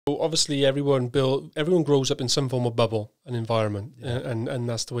Obviously, everyone grows up in some form of bubble, an environment, and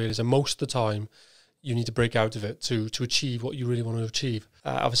that's the way it is. And most of the time, you need to break out of it to achieve what you really want to achieve.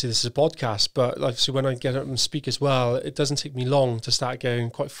 Obviously, this is a podcast, but obviously when I get up and speak as well, it doesn't take me long to start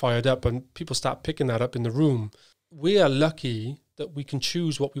getting quite fired up, and people start picking that up in the room. We are lucky that we can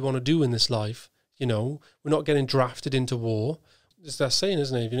choose what we want to do in this life. You know, we're not getting drafted into war. It's that saying,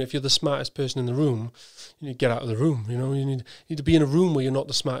 isn't it? If you're the smartest person in the room, you need to get out of the room. You know, you need to be in a room where you're not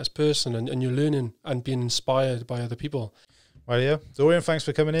the smartest person, and you're learning and being inspired by other people. Well, yeah. Dorian, thanks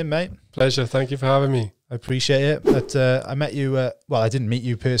for coming in, mate. Pleasure. Thank you for having me. I appreciate it. But I met you, well, I didn't meet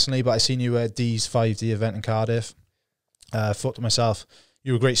you personally, but I seen you at Dee's 5D event in Cardiff. I thought to myself,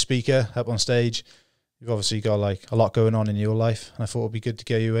 you're a great speaker up on stage. You've obviously got like a lot going on in your life, and I thought it'd be good to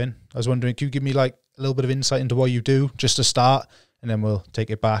get you in. I was wondering, could you give me like a little bit of insight into what you do, just to start, and then we'll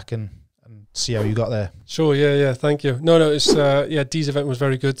take it back and see how you got there. Sure, yeah, thank you. No, it's Dee's event was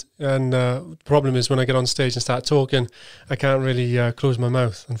very good, and the problem is when I get on stage and start talking, I can't really close my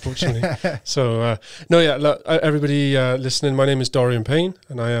mouth, unfortunately. So, look, everybody listening, my name is Dorian Payne,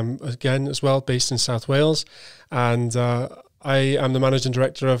 and I am, again, as well, based in South Wales, and I am the Managing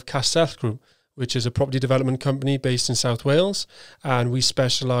Director of Castell Group, which is a property development company based in South Wales, and we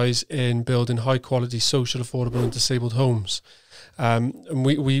specialise in building high-quality, social, affordable and disabled homes. And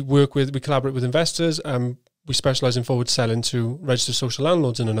we collaborate with investors, and we specialise in forward selling to registered social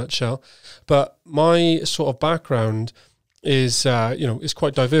landlords in a nutshell. But my sort of background is, is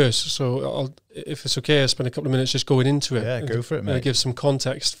quite diverse. So if it's okay, I'll spend a couple of minutes just going into it. Yeah, go for it, mate. Give some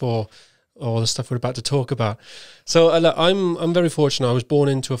context for all the stuff we're about to talk about. So I'm very fortunate. I was born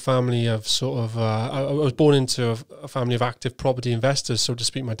into a family of I was born into a family of active property investors, so to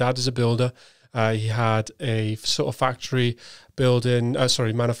speak. My dad is a builder. He had a sort of factory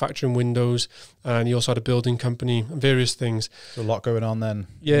manufacturing windows, and he also had a building company and various things. So a lot going on then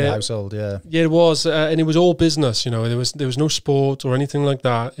in the household, yeah. Yeah, it was, and it was all business, you know. There was no sport or anything like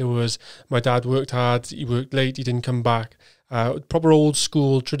that. It was, my dad worked hard, he worked late, he didn't come back. Proper old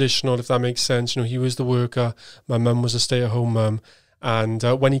school, traditional, if that makes sense. You know, he was the worker, my mum was a stay-at-home mum. And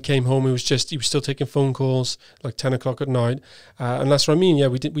when he came home, he was still taking phone calls like 10 o'clock at night. And that's what I mean. Yeah,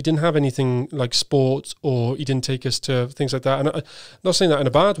 we didn't have anything like sports, or he didn't take us to things like that. And I'm not saying that in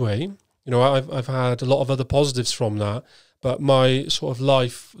a bad way. You know, I've had a lot of other positives from that. But my sort of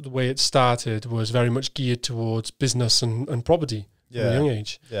life, the way it started, was very much geared towards business and property from a young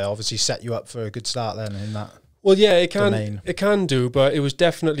age. Yeah, obviously set you up for a good start then in that. Well, yeah, it can do, but it was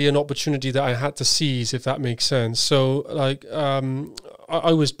definitely an opportunity that I had to seize, if that makes sense. So, like,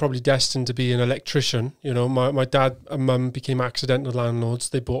 I was probably destined to be an electrician. You know, my dad and mum became accidental landlords.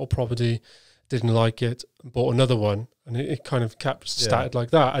 They bought a property, didn't like it, bought another one, and it kind of started like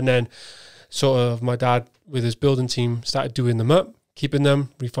that. And then, sort of, my dad with his building team started doing them up, keeping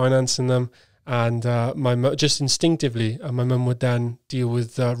them, refinancing them, and my mum just instinctively, and my mum would then deal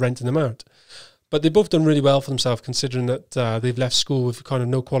with renting them out. But they've both done really well for themselves, considering that they've left school with kind of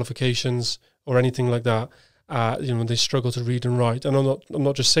no qualifications or anything like that. You know, they struggle to read and write. And I'm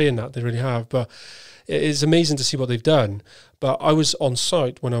not just saying that, they really have. But it is amazing to see what they've done. But I was on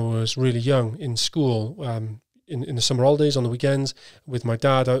site when I was really young in school, in the summer holidays, on the weekends, with my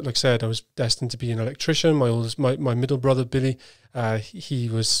dad. Like I said, I was destined to be an electrician. My middle brother, Billy, he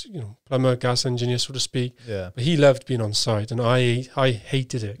was, you know, plumber, gas engineer, so to speak. Yeah. But he loved being on site, and I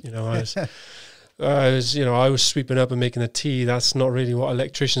hated it. You know, I was sweeping up and making the tea. That's not really what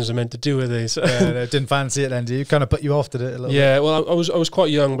electricians are meant to do, are they? So yeah, didn't fancy it then, do you? Kind of put you off, did it, a little Yeah, bit? well, I was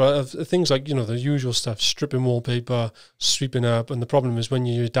quite young, but things like, you know, the usual stuff, stripping wallpaper, sweeping up, and the problem is when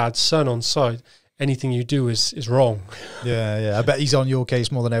you're your dad's son on site, anything you do is wrong. Yeah. I bet he's on your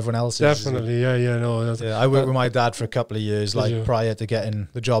case more than everyone else. Definitely, no. Yeah, I worked with my dad for a couple of years, like prior to getting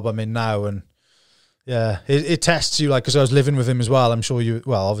the job I'm in now, and yeah, it tests you, like, because I was living with him as well. I'm sure you,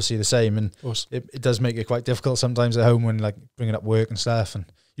 well, obviously the same, and it does make it quite difficult sometimes at home when, like, bringing up work and stuff, and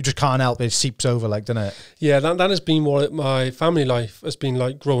you just can't help it. It seeps over, like, doesn't it? Yeah, that has been what my family life has been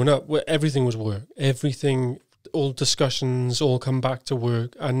like growing up, where everything was work. Everything, all discussions, all come back to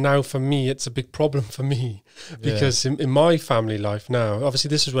work. And now for me, it's a big problem for me because in my family life now, obviously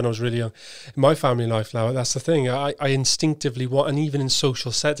this is when I was really young, in my family life now, that's the thing. I instinctively want, and even in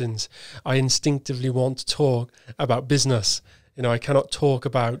social settings, I instinctively want to talk about business. You know, I cannot talk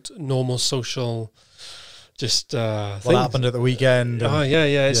about normal social just what happened at the weekend.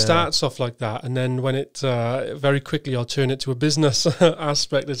 It starts off like that, and then when it very quickly I'll turn it to a business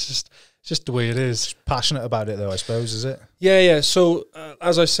aspect. It's just the way it is. Just passionate about it though, I suppose, is it? Yeah. So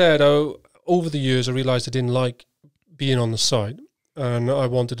as I said, over the years I realised I didn't like being on the site, and I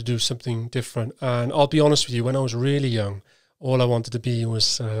wanted to do something different. And I'll be honest with you, when I was really young, all I wanted to be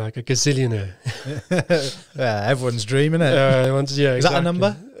was like a gazillionaire. Yeah, everyone's dreaming it. I wanted, yeah, Is that a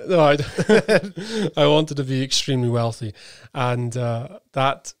number? No, I wanted to be extremely wealthy, and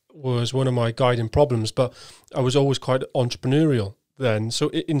that was one of my guiding problems. But I was always quite entrepreneurial then. So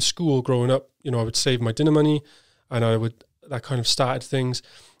in school, growing up, you know, I would save my dinner money, and that kind of started things.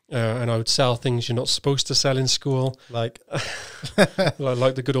 And I would sell things you're not supposed to sell in school, like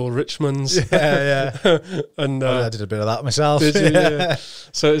like the good old Richmonds. Yeah. And I did a bit of that myself. Did you? Yeah.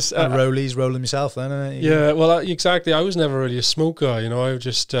 So it's rolling myself then. Isn't it? Yeah. Well, exactly. I was never really a smoker. You know, I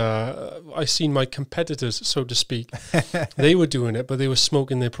just I seen my competitors, so to speak. They were doing it, but they were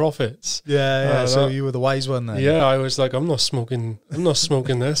smoking their profits. Yeah. So you were the wise one then. Yeah. I was like, I'm not smoking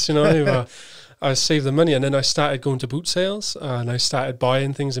this. You know. I saved the money, and then I started going to boot sales, and I started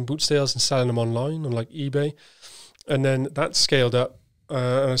buying things in boot sales and selling them online on like eBay, and then that scaled up.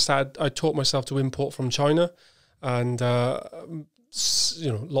 And I taught myself to import from China, and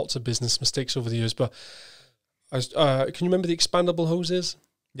you know, lots of business mistakes over the years. But can you remember the expandable hoses?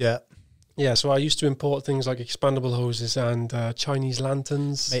 Yeah. Yeah, so I used to import things like expandable hoses and Chinese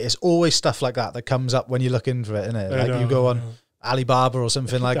lanterns. Mate, it's always stuff like that comes up when you look into it, isn't it? Like you go on Alibaba or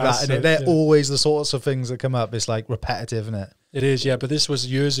something like that, and they're always the sorts of things that come up. It's like repetitive, isn't it? It is, yeah. But this was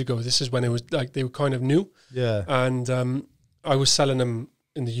years ago. This is when it was like they were kind of new. Yeah. And I was selling them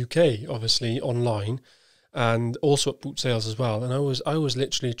in the UK, obviously online, and also at boot sales as well. And I was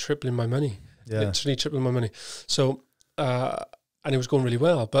literally tripling my money. Yeah. Literally tripling my money. So and it was going really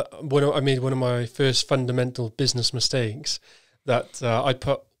well. But when I made one of my first fundamental business mistakes, that I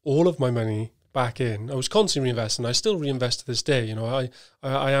put all of my money back in. I was constantly reinvesting. I still reinvest to this day. You know,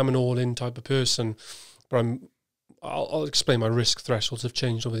 I am an all-in type of person, but I'll explain my risk thresholds have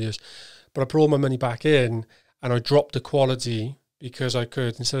changed over the years. But I put all my money back in, and I dropped the quality because I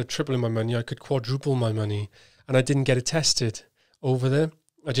could, instead of tripling my money, I could quadruple my money, and I didn't get it tested over there.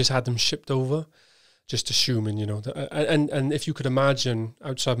 I just had them shipped over, just assuming, you know, and if you could imagine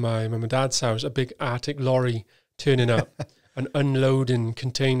outside my mum and dad's house, a big Arctic lorry turning up and unloading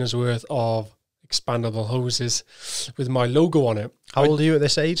containers worth of expandable hoses with my logo on it. How old are you at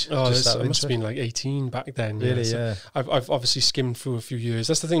this age? Oh, I must have been like 18 back then. Really, yeah. So I've obviously skimmed through a few years.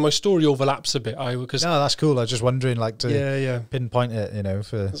 That's the thing. My story overlaps a bit. No, that's cool. I was just wondering, like, to pinpoint it, you know,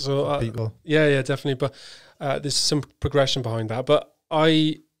 for people. Yeah, definitely. But there's some progression behind that. But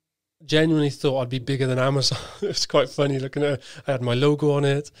I genuinely thought I'd be bigger than Amazon. It's quite funny looking at it. I had my logo on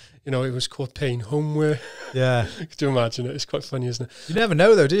it. You know, it was called Payne Homeware. Yeah. Could you imagine it? It's quite funny, isn't it? You never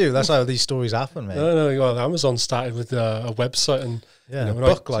know, though, do you? That's how these stories happen, mate. No. Well, Amazon started with a website and a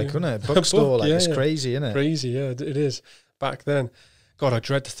book, wasn't it? Bookstore, it's crazy, isn't it? Crazy, yeah, it is. Back then, God, I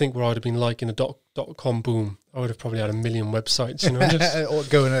dread to think what I'd have been like in a .com boom. I would have probably had a million websites, you know,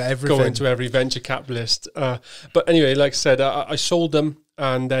 just going to everything, going to every venture capitalist. But anyway, like I said, I sold them.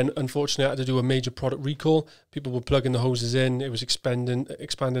 And then, unfortunately, I had to do a major product recall. People were plugging the hoses in. It was expanding,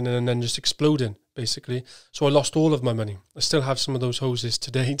 and then just exploding, basically. So I lost all of my money. I still have some of those hoses to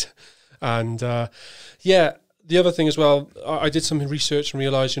date. And, the other thing as well, I did some research and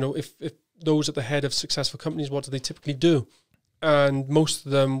realised, you know, if those at the head of successful companies, what do they typically do? And most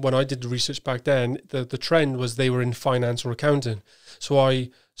of them, when I did the research back then, the trend was they were in finance or accounting. So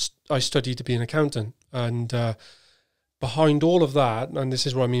I studied to be an accountant. And behind all of that, and this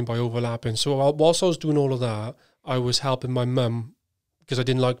is what I mean by overlapping. So whilst I was doing all of that, I was helping my mum because I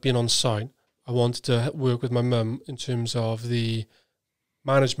didn't like being on site. I wanted to work with my mum in terms of the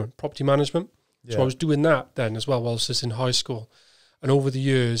management, property management. Yeah. So I was doing that then as well whilst I was in high school. And over the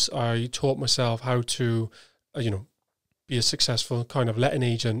years, I taught myself how to, be a successful kind of letting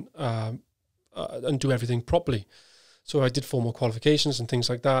agent and do everything properly. So I did formal qualifications and things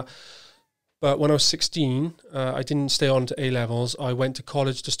like that. But when I was 16, I didn't stay on to A-levels. I went to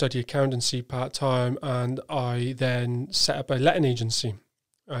college to study accountancy part-time, and I then set up a letting agency.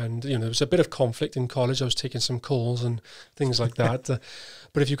 And, there was a bit of conflict in college. I was taking some calls and things like that.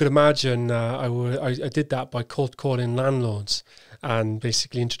 But if you could imagine, I did that by cold calling landlords and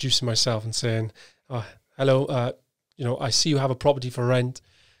basically introducing myself and saying, hello, I see you have a property for rent.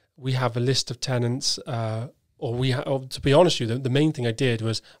 We have a list of tenants, to be honest with you, the main thing I did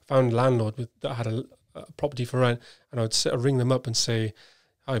was found a landlord that had a property for rent, and I'd ring them up and say,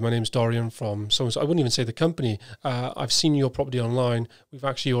 hi, my name's Dorian from so-and-so. I wouldn't even say the company. I've seen your property online. We've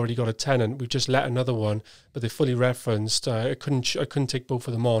actually already got a tenant. We've just let another one, but they're fully referenced. I couldn't take both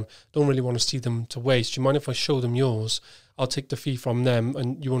of them on. Don't really want to see them to waste. Do you mind if I show them yours? I'll take the fee from them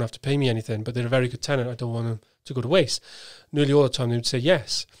and you won't have to pay me anything, but they're a very good tenant. I don't want them to go to waste. Nearly all the time they would say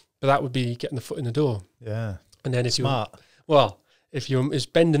yes, but that would be getting the foot in the door. Yeah. And then if Smart. Well, It's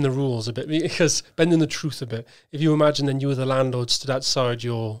bending the rules a bit, because bending the truth a bit. If you imagine then you were the landlord stood outside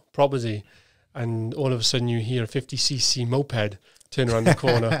your property and all of a sudden you hear a 50cc moped turn around the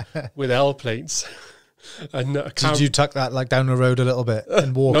corner with L plates. And did you tuck that like down the road a little bit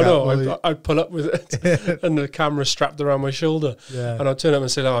and walk out? No, I'd pull up with it and the camera strapped around my shoulder. Yeah. And I'd turn up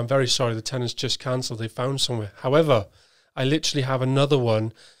and say, "Oh, I'm very sorry, the tenant's just cancelled. They found somewhere." However, I literally have another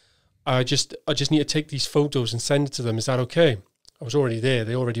one. I just need to take these photos and send it to them. Is that okay? I was already there.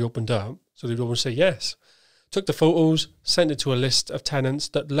 They already opened up. So they'd always say yes. Took the photos, sent it to a list of tenants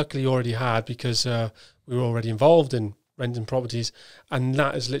that luckily already had, because we were already involved in renting properties. And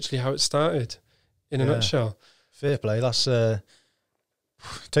that is literally how it started in a nutshell. Fair play. That's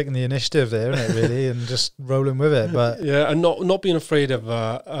taking the initiative there, isn't it, really, and just rolling with it. But yeah, and not being afraid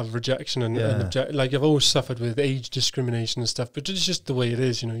of rejection and like I've always suffered with age discrimination and stuff, but it's just the way it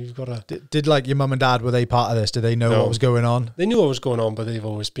is, you know. You've got to. Did like your mum and dad, were they part of this? Did they know what was going on? They knew what was going on, but they've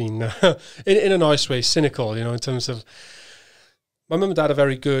always been in a nice way cynical, you know, in terms of. My mum and dad are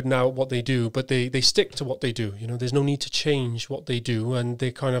very good now at what they do, but they stick to what they do. You know, there's no need to change what they do, and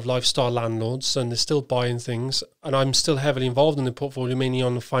they're kind of lifestyle landlords, and they're still buying things. And I'm still heavily involved in the portfolio, mainly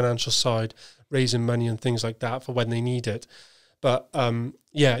on the financial side, raising money and things like that for when they need it. But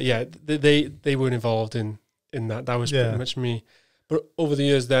they weren't involved in that. That was pretty much me. But over the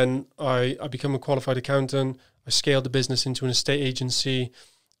years, then I became a qualified accountant. I scaled the business into an estate agency.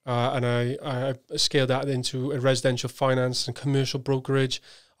 And I scaled that into a residential finance and commercial brokerage,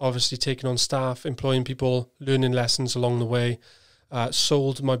 obviously taking on staff, employing people, learning lessons along the way.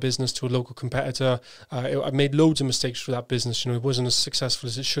 Sold my business to a local competitor. I made loads of mistakes through that business. You know, it wasn't as successful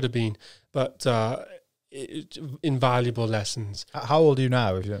as it should have been, but invaluable lessons. How old are you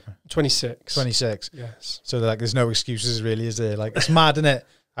now? If you don't know? 26. 26. Yes. So like, there's no excuses really, is there? Like, it's mad, isn't it?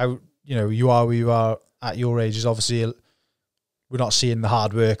 You are where you are at your age is obviously. We're not seeing the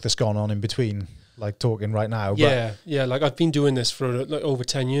hard work that's gone on in between, like talking right now. But yeah. Like I've been doing this for like over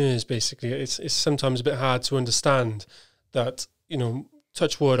 10 years, basically. It's sometimes a bit hard to understand that, you know,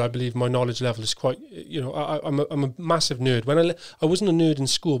 touch wood, I believe my knowledge level is quite, you know, I'm a massive nerd. When I wasn't a nerd in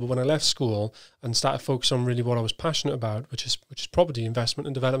school, but when I left school and started focusing on really what I was passionate about, which is property, investment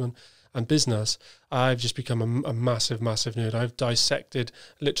and development and business, I've just become a massive nerd. I've dissected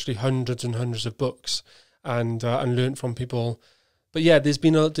literally hundreds and hundreds of books and learned from people. But yeah, there's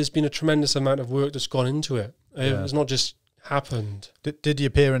been a tremendous amount of work that's gone into it. It's not just happened. Did your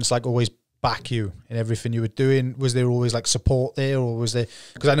parents like always back you in everything you were doing? Was there always like support there, or was there?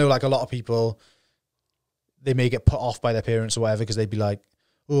 Because I know like a lot of people, they may get put off by their parents or whatever because they'd be like,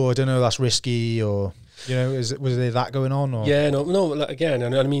 "Oh, I don't know, that's risky," or you know, was there that going on? Or? Yeah, no. Again,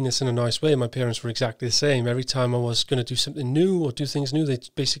 and I mean this in a nice way. My parents were exactly the same. Every time I was going to do something new or do things new, they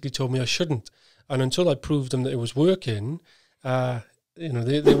basically told me I shouldn't. And until I proved them that it was working. You know,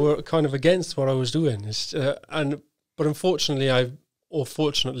 they were kind of against what I was doing. But unfortunately,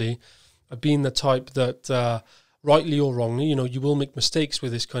 fortunately, I've been the type that, rightly or wrongly, you know, you will make mistakes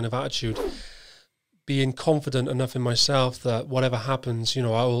with this kind of attitude. Being confident enough in myself that whatever happens, you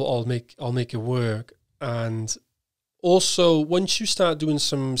know, I'll make it work. And also, once you start doing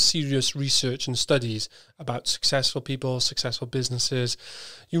some serious research and studies about successful people, successful businesses,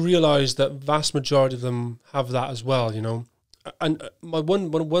 you realize that vast majority of them have that as well, you know. And my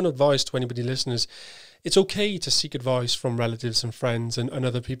one advice to anybody listening is, it's okay to seek advice from relatives and friends and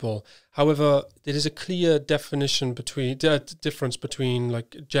other people. However, there is a clear difference between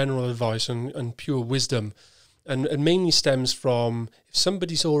like general advice and pure wisdom, and mainly stems from if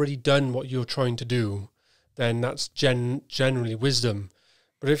somebody's already done what you're trying to do, then that's generally wisdom.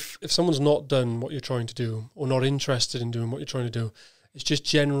 But if someone's not done what you're trying to do or not interested in doing what you're trying to do, it's just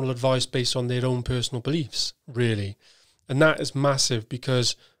general advice based on their own personal beliefs, really. And that is massive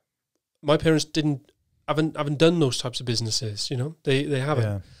because my parents haven't done those types of businesses, you know, they haven't.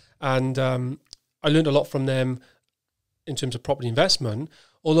 Yeah. And I learned a lot from them in terms of property investment,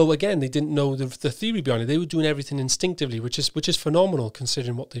 although again, they didn't know the theory behind it. They were doing everything instinctively, which is phenomenal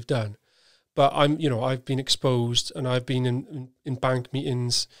considering what they've done. But I've been exposed and I've been in bank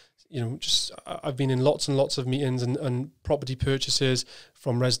meetings, you know, I've been in lots and lots of meetings and property purchases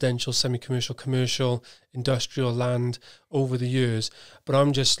from residential, semi-commercial, commercial, industrial land over the years. But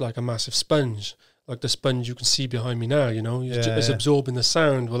I'm just like a massive sponge, like the sponge you can see behind me now, you know, it's absorbing the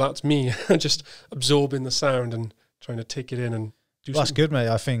sound. Well, that's me just absorbing the sound and trying to take it in and do something. That's good, mate.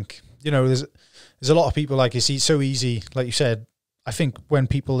 I think, you know, there's a lot of people, like you see, it's so easy. Like you said, I think when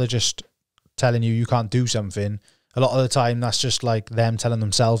people are just telling you can't do something, a lot of the time that's just like them telling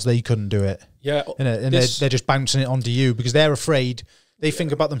themselves they couldn't do it. Yeah. And they're just bouncing it onto you because they're afraid. They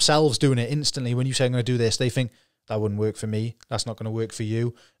think about themselves doing it instantly. When you say I'm going to do this, they think, that wouldn't work for me. That's not going to work for you.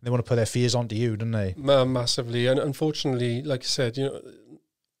 And they want to put their fears onto you, don't they? Massively. And unfortunately, like I said,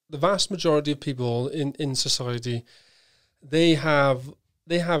 the vast majority of people in society, they have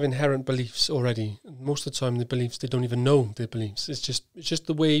inherent beliefs already. And most of the time, the beliefs, they don't even know their beliefs. It's just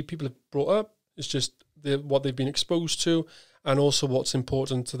the way people are brought up. It's just what they've been exposed to, and also what's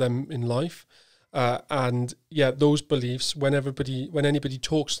important to them in life. And yeah, those beliefs, when anybody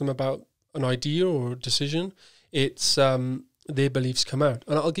talks to them about an idea or a decision, it's their beliefs come out.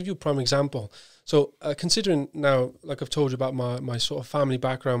 And I'll give you a prime example. So considering now, like I've told you about my sort of family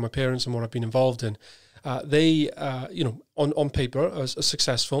background, my parents and what I've been involved in, they, on paper are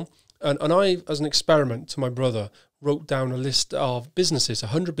successful. And I, as an experiment to my brother, wrote down a list of businesses,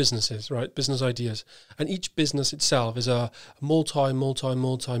 100 businesses, right? Business ideas. And each business itself is a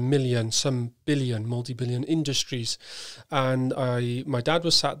multi-million, some billion, multi-billion industries. And my dad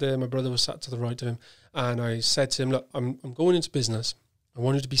was sat there, my brother was sat to the right of him. And I said to him, look, I'm going into business. I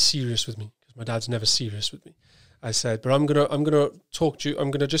want you to be serious with me, because my dad's never serious with me. I said, but I'm gonna talk to you.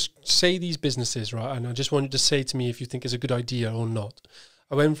 I'm gonna just say these businesses, right? And I just want you to say to me if you think it's a good idea or not.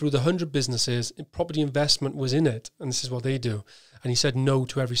 I went through the 100 businesses. Property investment was in it, and this is what they do. And he said no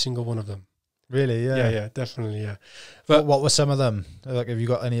to every single one of them. Really? Yeah. Yeah, definitely, yeah. But what were some of them? Like, have you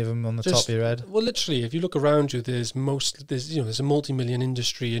got any of them on the top of your head? Well, literally, if you look around you, there's a multi-million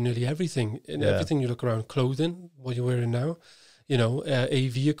industry in nearly everything. In everything you look around, clothing, what you're wearing now,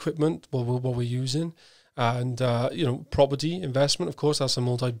 AV equipment, what we're using. And, property investment, of course, that's a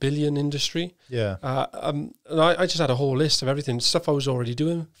multi-billion industry. Yeah. And I just had a whole list of everything, stuff I was already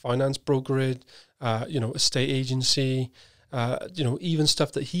doing, finance brokerage, estate agency, even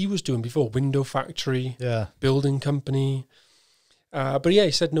stuff that he was doing before, window factory, building company. But yeah,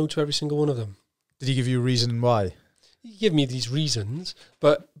 he said no to every single one of them. Did he give you a reason why? He gave me these reasons,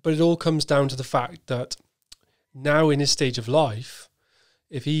 but it all comes down to the fact that now in his stage of life,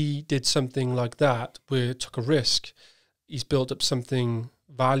 if he did something like that, where it took a risk, he's built up something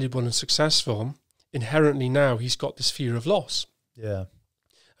valuable and successful, inherently now he's got this fear of loss. Yeah.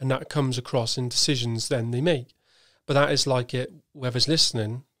 And that comes across in decisions then they make. But that is like it, whoever's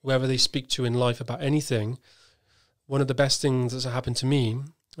listening, whoever they speak to in life about anything, one of the best things that's happened to me,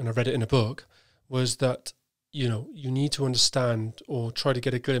 and I read it in a book, was that, you need to understand or try to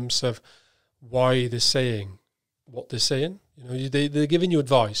get a glimpse of why they're saying what they're saying. They're giving you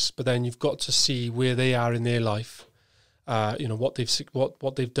advice, but then you've got to see where they are in their life, what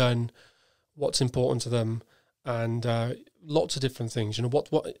they've done, what's important to them, and lots of different things. What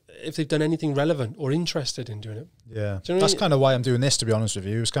if they've done anything relevant or interested in doing it. Yeah, that's kind of why I'm doing this, to be honest with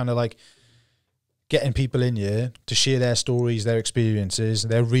you. It's kind of like getting people in here to share their stories, their experiences,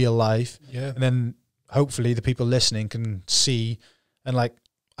 their real life, and then hopefully the people listening can see. And like,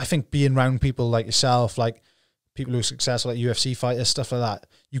 I think being around people like yourself, like people who are successful, like UFC fighters, stuff like that,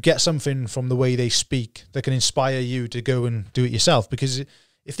 you get something from the way they speak that can inspire you to go and do it yourself. Because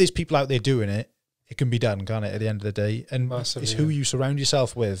if there's people out there doing it, it can be done, can't it, at the end of the day? And massively, it's who you surround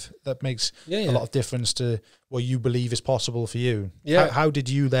yourself with that makes a lot of difference to what you believe is possible for you. Yeah. How did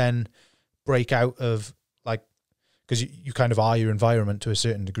you then break out of, like, because you kind of are your environment to a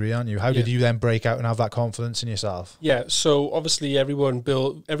certain degree, aren't you? How did you then break out and have that confidence in yourself? Yeah, so obviously everyone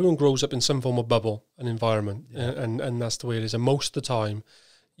grows up in some form of bubble, an environment, and that's the way it is. And most of the time,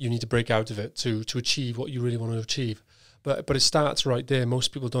 you need to break out of it to achieve what you really want to achieve. But it starts right there.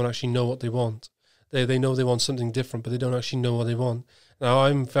 Most people don't actually know what they want. They know they want something different, but they don't actually know what they want. Now,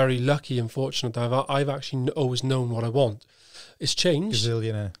 I'm very lucky and fortunate that I've actually always known what I want. It's changed.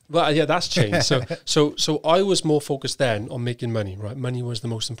 Gazillionaire. Well, yeah, that's changed. So I was more focused then on making money, right? Money was the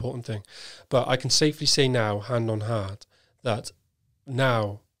most important thing. But I can safely say now, hand on heart, that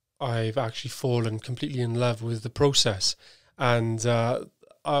now I've actually fallen completely in love with the process. And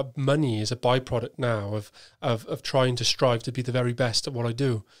money is a byproduct now of trying to strive to be the very best at what I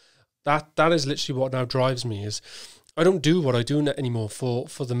do. That is literally what now drives me. Is I don't do what I do anymore for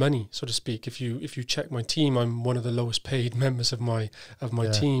the money, so to speak. If you check my team, I'm one of the lowest paid members of my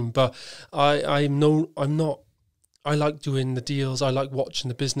team. But I'm not. I like doing the deals. I like watching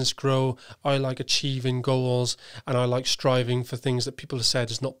the business grow. I like achieving goals, and I like striving for things that people have said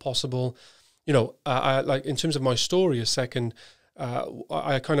is not possible. I like, in terms of my story, a second.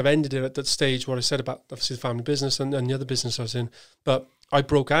 I kind of ended it at that stage where I said about obviously the family business and the other business I was in, but I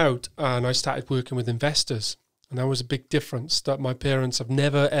broke out and I started working with investors. And that was a big difference, that my parents have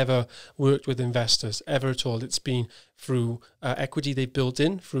never, ever worked with investors, ever at all. It's been through equity they built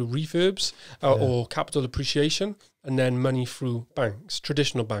in, through refurbs or capital appreciation, and then money through banks,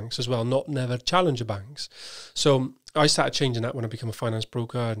 traditional banks as well, not never challenger banks. So I started changing that when I became a finance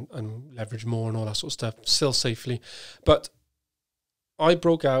broker and leverage more and all that sort of stuff, still safely. But I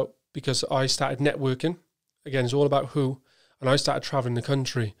broke out because I started networking. Again, it's all about who. And I started traveling the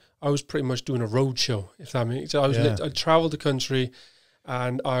country. I was pretty much doing a road show, if that makes sense. I traveled the country,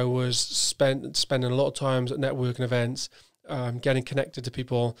 and I was spending a lot of times at networking events, getting connected to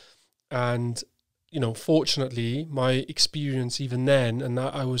people. And, you know, fortunately, my experience even then, and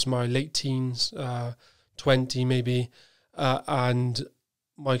that I was my late teens, 20 maybe, and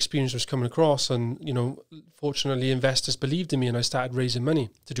my experience was coming across. And, you know, fortunately, investors believed in me, and I started raising money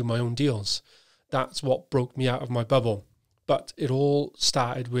to do my own deals. That's what broke me out of my bubble. But it all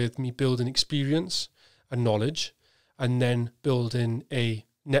started with me building experience and knowledge, and then building a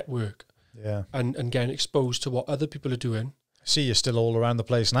network and getting exposed to what other people are doing. I see you're still all around the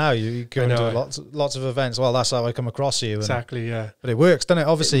place now. You go to lots of events. Well, that's how I come across you. Exactly, yeah. But it works, doesn't it?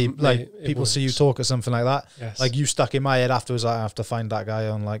 Obviously, people see you talk or something like that. Yes. Like you stuck in my head afterwards, I have to find that guy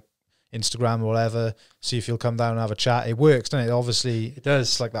on like Instagram or whatever, see if he'll come down and have a chat. It works, doesn't it? Obviously, it does.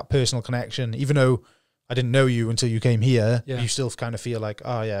 It's like that personal connection. Even though I didn't know you until you came here, you still kind of feel like,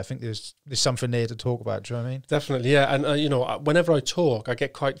 oh yeah, I think there's something there to talk about. Do you know what I mean? Definitely, yeah. And you know, whenever I talk, I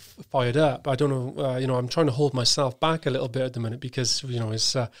get quite fired up. I don't know, you know, I'm trying to hold myself back a little bit at the minute because, you know,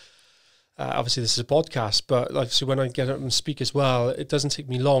 it's obviously this is a podcast, but obviously when I get up and speak as well, it doesn't take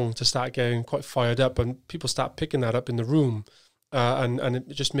me long to start getting quite fired up, and people start picking that up in the room, and it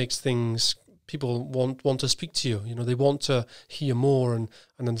just makes things. People want to speak to you. You know, they want to hear more and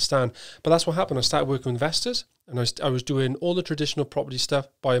understand. But that's what happened. I started working with investors, and I was doing all the traditional property stuff,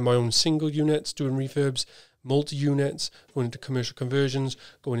 buying my own single units, doing refurbs, multi-units, going into commercial conversions,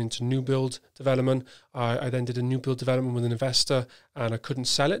 going into new build development. I then did a new build development with an investor, and I couldn't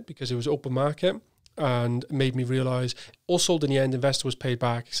sell it because it was open market, and it made me realise all sold in the end, investor was paid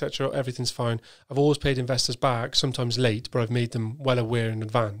back, etc. Everything's fine. I've always paid investors back, sometimes late, but I've made them well aware in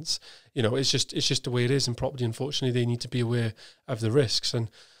advance. You know, it's just the way it is in property. Unfortunately, they need to be aware of the risks. And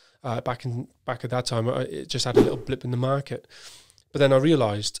back at that time, it just had a little blip in the market. But then I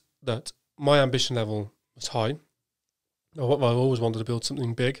realised that my ambition level was high. I always wanted to build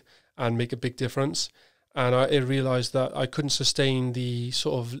something big and make a big difference. And I realised that I couldn't sustain the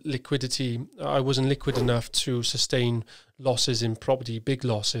sort of liquidity. I wasn't liquid enough to sustain losses in property, big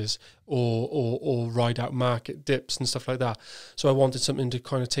losses, or ride out market dips and stuff like that. So I wanted something to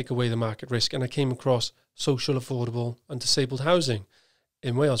kind of take away the market risk. And I came across social, affordable and disabled housing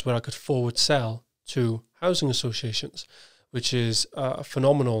in Wales, where I could forward sell to housing associations, which is a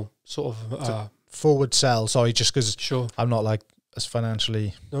phenomenal sort of... forward sell, sorry, just because I'm not like as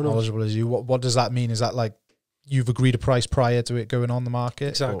financially knowledgeable as you. What does that mean? Is that like you've agreed a price prior to it going on the market?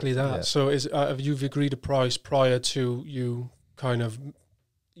 Exactly that. Yeah. So you've agreed a price prior to you kind of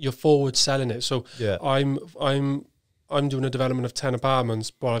you're forward selling it. So I'm doing a development of 10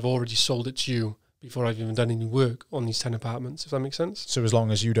 apartments, but I've already sold it to you before I've even done any work on these 10 apartments, if that makes sense. So as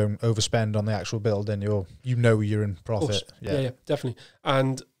long as you don't overspend on the actual build, then you're in profit. Yeah, definitely.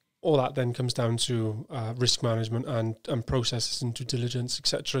 And all that then comes down to risk management and processes and due diligence,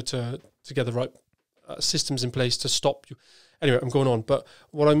 etc., to get the right systems in place to stop you. Anyway, I'm going on, but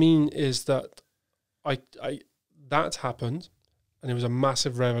what I mean is that that happened, and it was a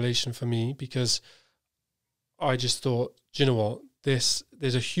massive revelation for me, because I just thought, do you know what?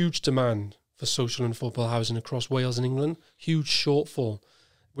 There's a huge demand for social and affordable housing across Wales and England. Huge shortfall.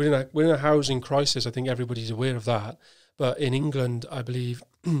 We're in a housing crisis. I think everybody's aware of that. But in England, I believe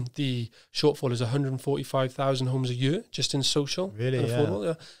the shortfall is 145,000 homes a year just in social. Really, and affordable.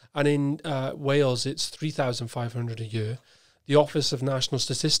 Yeah. And in Wales, it's 3,500 a year. The Office of National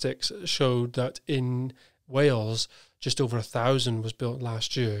Statistics showed that in Wales, just over 1,000 was built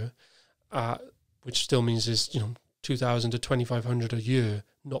last year, which still means there's 2,000 to 2,500 a year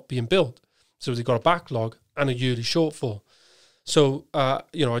not being built. So they've got a backlog and a yearly shortfall. So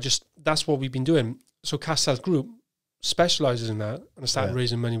that's what we've been doing. So Castell Group specializes in that, and I started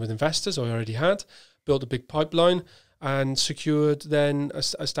raising money with investors I already had, built a big pipeline, and secured. Then I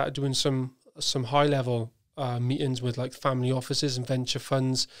started doing some high level meetings with like family offices and venture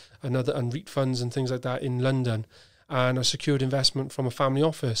funds and REIT funds and things like that in London, and I secured investment from a family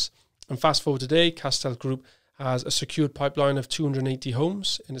office. And fast forward today, Castell Group has a secured pipeline of 280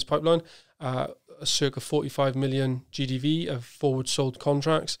 homes in its pipeline, a circa 45 million GDV of forward sold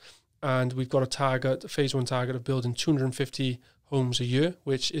contracts. And we've got a phase 1 target of building 250 homes a year,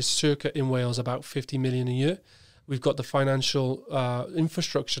 which is circa in Wales about 50 million a year. we've got the financial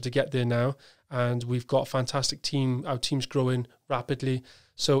infrastructure to get there now, and we've got a fantastic team. Our team's growing rapidly,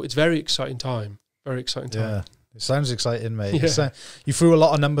 so it's very exciting time. Very exciting time. Yeah, it sounds exciting, mate. Yeah. You threw a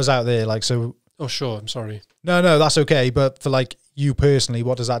lot of numbers out there, like so. Oh, sure. I'm sorry. No, that's okay. But for like you personally,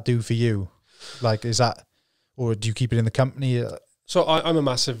 what does that do for you? Like, is that, or do you keep it in the company? So I'm a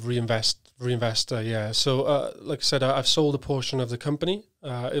massive reinvestor, yeah. So like I said, I've sold a portion of the company,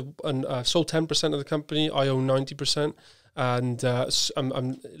 and I've sold 10% of the company. I own 90%, and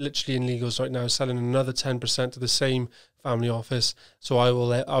I'm literally in legals right now, selling another 10% to the same family office. So I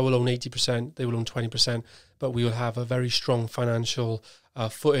will own 80%. They will own 20%, but we will have a very strong financial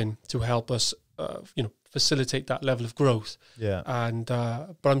footing to help us, facilitate that level of growth. Yeah. And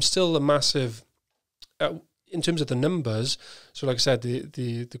but I'm still a massive. In terms of the numbers, so like I said,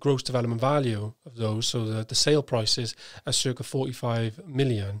 the gross development value of those, so the sale prices are circa 45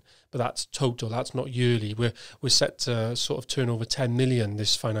 million, but that's total, that's not yearly. We're set to sort of turn over 10 million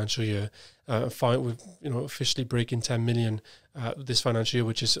this financial year, we're officially breaking 10 million this financial year,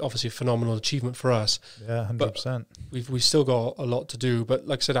 which is obviously a phenomenal achievement for us. Yeah, 100%. We've still got a lot to do, but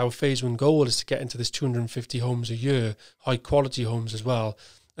like I said, our phase 1 goal is to get into this 250 homes a year, high quality homes as well.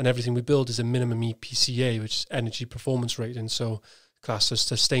 And everything we build is a minimum EPCA, which is energy performance rating, so classed as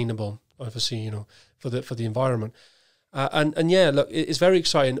sustainable, obviously, for the environment. And yeah, look, it's very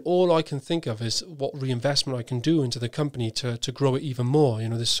exciting. All I can think of is what reinvestment I can do into the company to grow it even more.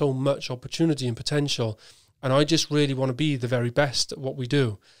 There's so much opportunity and potential, and I just really want to be the very best at what we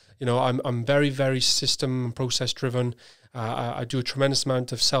do. I'm very, very system and process driven. I do a tremendous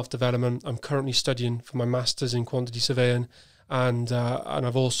amount of self-development. I'm currently studying for my master's in quantity surveying. And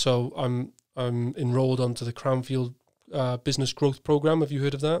I've also I'm enrolled onto the Cranfield Business Growth Program. Have you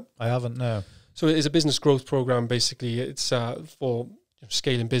heard of that? I haven't. No. So it is a business growth program. Basically, it's for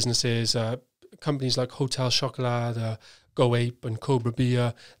scaling businesses. Companies like Hotel Chocolat, Go Ape, and Cobra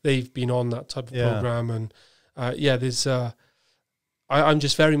Beer. They've been on that type of program. And there's. I'm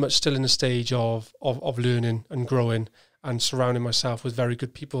just very much still in the stage of learning and growing and surrounding myself with very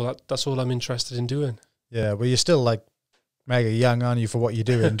good people. That's all I'm interested in doing. Yeah, well, you're still like mega young, aren't you, for what you're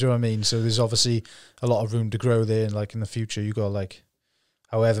doing? Do you know what I mean? So there's obviously a lot of room to grow there, and like in the future you got like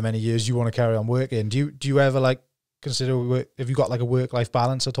however many years you want to carry on working. Do you ever like consider have you got like a work-life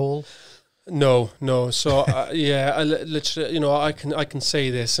balance at all? No. So I literally, I can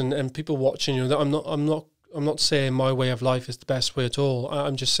say this, and people watching, that I'm not saying my way of life is the best way at all.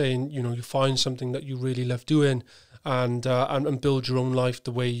 I'm just saying, you find something that you really love doing, and build your own life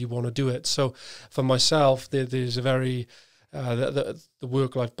the way you want to do it. So for myself, there's a very the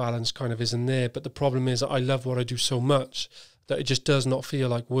work-life balance kind of isn't there. But the problem is I love what I do so much that it just does not feel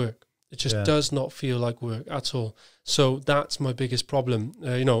like work. It just does not feel like work at all. So that's my biggest problem.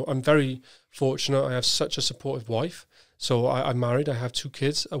 I'm very fortunate. I have such a supportive wife. So I'm married. I have 2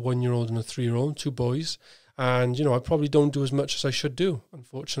 kids, a 1-year-old and a 3-year-old, 2 boys. And, I probably don't do as much as I should do,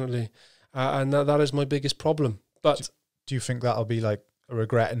 unfortunately. And that is my biggest problem. But do you think that'll be like a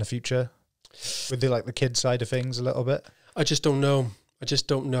regret in the future with the kid side of things a little bit? I just don't know.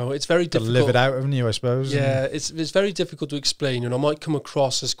 It's very difficult to live it out, haven't you, I suppose? Yeah, it's very difficult to explain. I might come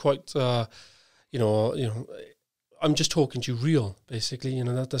across as quite, I'm just talking to you real, basically.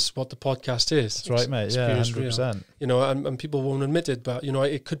 That's what the podcast is. That's right, mate. Yeah, 100%. Real. And people won't admit it, but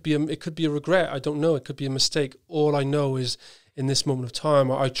it could be a regret. I don't know. It could be a mistake. All I know is in this moment of time,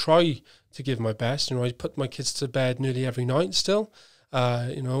 I try to give my best. I put my kids to bed nearly every night still,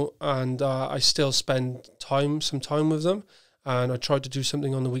 and I still spend some time with them, and I try to do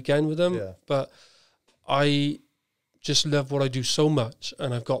something on the weekend with them. Yeah. But I just love what I do so much,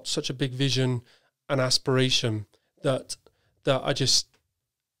 and I've got such a big vision and aspiration that I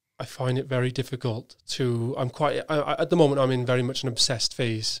find it very difficult to. At the moment I'm in very much an obsessed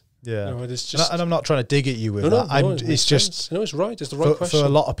phase. Yeah, it's just, and I'm not trying to dig at you with that. It's just it's right. It's the right question for a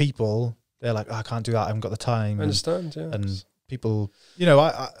lot of people. They're like, I can't do that. I haven't got the time. I understand. Yeah, and people,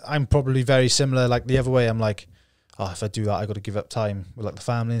 I'm probably very similar. Like the other way, I'm like, if I do that, I got to give up time with like the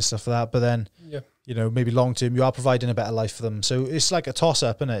family and stuff like that. But then, maybe long term, you are providing a better life for them. So it's like a toss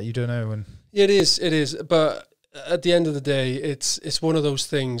up, isn't it? You don't know. And it is. But at the end of the day, it's one of those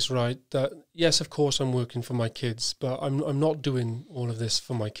things, right? That yes, of course, I'm working for my kids, but I'm not doing all of this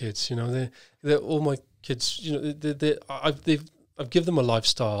for my kids. They're all my kids. I've given them a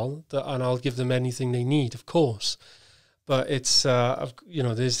lifestyle and I'll give them anything they need, of course. But it's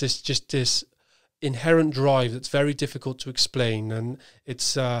there's this inherent drive that's very difficult to explain, and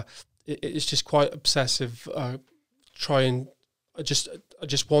it's just quite obsessive. Trying I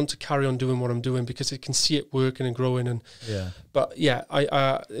just want to carry on doing what I'm doing because I can see it working and growing. And but yeah,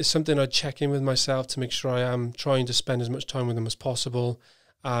 it's something I check in with myself to make sure I am trying to spend as much time with them as possible.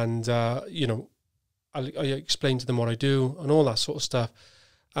 And you know, I explain to them what I do and all that sort of stuff.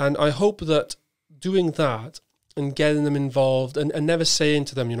 And I hope that doing that and getting them involved and never saying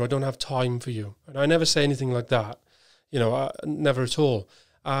to them, you know, I don't have time for you. And I never say anything like that, you know, never at all.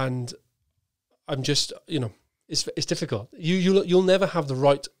 And I'm just, you know, it's difficult. You'll never have the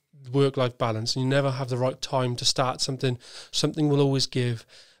right work-life balance, and you never have the right time to start something. Something will always give.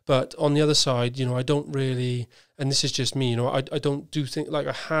 But on the other side, you know, I don't really, and this is just me, you know, I don't do things, like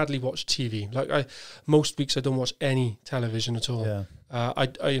I hardly watch TV. Like most weeks I don't watch any television at all. Yeah.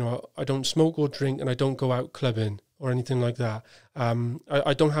 You know, I don't smoke or drink, and I don't go out clubbing or anything like that.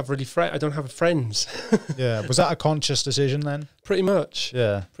 I don't have I don't have friends. Yeah. Was that a conscious decision then? Pretty much.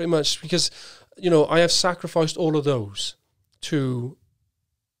 Yeah. Pretty much, because, you know, I have sacrificed all of those to,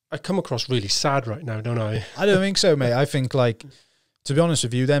 I come across really sad right now, don't I? I don't think so, mate. I think, like, to be honest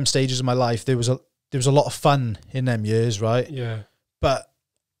with you, them stages of my life, there was a lot of fun in them years, right? Yeah. But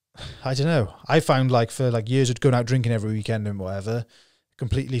I don't know. I found, like, for like years of going out drinking every weekend and whatever,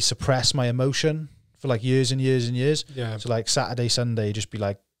 completely suppress my emotion for like years and years and years. Yeah. So like Saturday, Sunday, just be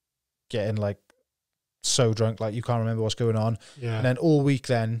like getting like so drunk, like you can't remember what's going on. Yeah. And then all week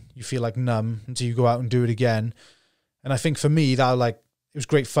then you feel like numb until you go out and do it again. And I think for me that, like, it was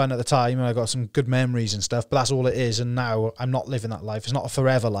great fun at the time and I got some good memories and stuff, but that's all it is. And now I'm not living that life. It's not a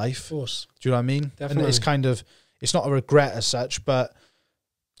forever life. Of course. Do you know what I mean? Definitely. And it's kind of, it's not a regret as such, but,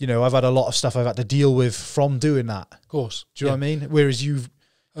 you know, I've had a lot of stuff I've had to deal with from doing that. Of course. Do you know what I mean? Whereas you're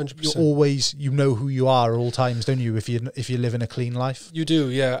 100%. always, you know who you are at all times, don't you? If you're living a clean life, you do,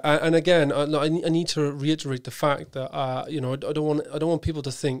 yeah. And again, I need to reiterate the fact that you know, I don't want people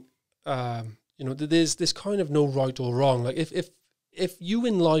to think you know, that there's kind of no right or wrong. Like if you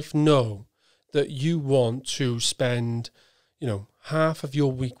in life know that you want to spend, you know, half of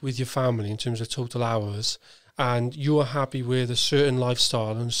your week with your family in terms of total hours, and you are happy with a certain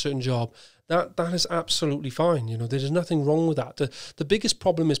lifestyle and a certain job, that is absolutely fine. You know, there's nothing wrong with that. The biggest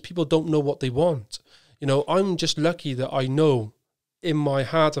problem is people don't know what they want. You know, I'm just lucky that I know in my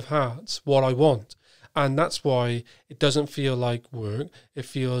heart of hearts what I want. And that's why it doesn't feel like work. It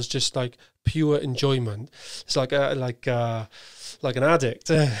feels just like pure enjoyment. It's like an addict.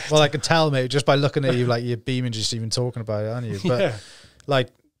 Well, I can tell, mate, just by looking at you, like you're beaming just even talking about it, aren't you? But yeah. Like,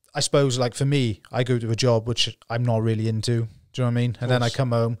 I suppose, like for me, I go to a job which I'm not really into. Do you know what I mean? And then I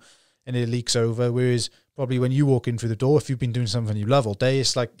come home and it leaks over. Whereas probably when you walk in through the door, if you've been doing something you love all day,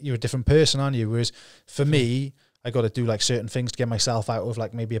 it's like you're a different person, aren't you? Whereas for me, I got to do like certain things to get myself out of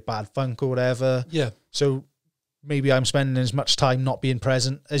like maybe a bad funk or whatever. Yeah. So maybe I'm spending as much time not being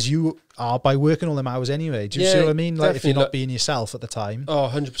present as you are by working all them hours anyway. Do you see what I mean? Like if you're not being yourself at the time.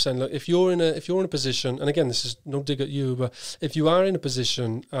 Oh, 100%. Look, if you're in a position, and again, this is no dig at you, but if you are in a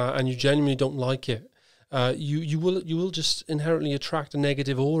position and you genuinely don't like it, you will just inherently attract a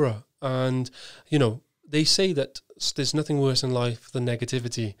negative aura. And, you know, they say that there's nothing worse in life than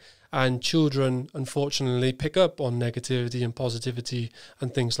negativity. And children, unfortunately, pick up on negativity and positivity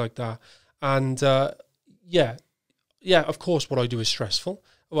and things like that. And yeah, of course, what I do is stressful.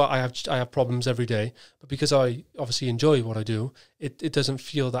 Well, I have problems every day, but because I obviously enjoy what I do, it doesn't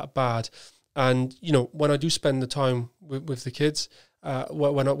feel that bad. And you know, when I do spend the time with the kids,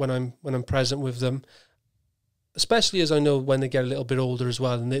 when I'm present with them, especially as I know when they get a little bit older as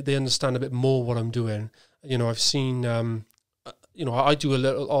well, and they understand a bit more what I'm doing. You know, I've seen. You know, I do a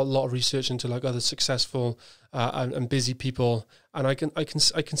lot of research into like other successful and busy people, and I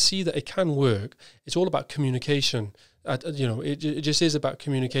can see that it can work. It's all about communication. You know, it just is about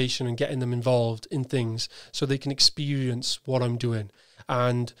communication and getting them involved in things so they can experience what I'm doing.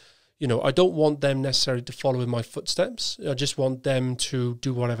 And you know, I don't want them necessarily to follow in my footsteps. I just want them to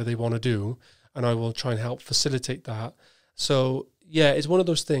do whatever they want to do, and I will try and help facilitate that. So yeah, it's one of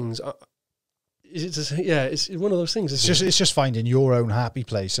those things. It's one of those things. It's just finding your own happy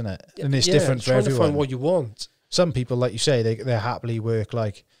place, isn't it? And it's different for everyone. Trying to find what you want. Some people, like you say, they happily work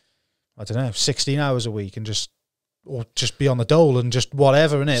like, I don't know, 16 hours a week and just be on the dole and just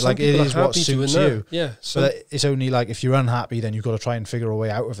whatever, innit? Like it is what suits you. Yeah. But it's only like if you're unhappy, then you've got to try and figure a way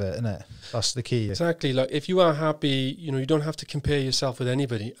out of it, innit? That's the key. Exactly. Like if you are happy, you know, you don't have to compare yourself with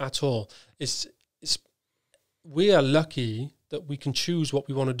anybody at all. We are lucky that we can choose what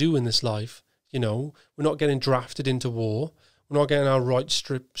we want to do in this life. You know, we're not getting drafted into war. We're not getting our rights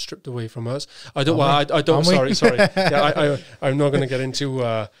stripped away from us. I don't. Well, I don't. Sorry. Yeah, I'm not going to get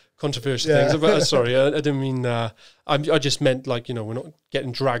into controversial things. But sorry, I didn't mean. I just meant like, you know, we're not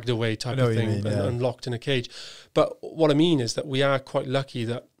getting dragged away type of thing and locked in a cage. But what I mean is that we are quite lucky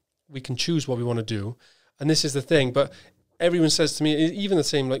that we can choose what we want to do, and this is the thing. But everyone says to me, even the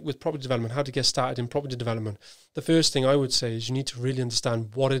same, like with property development, how to get started in property development. The first thing I would say is you need to really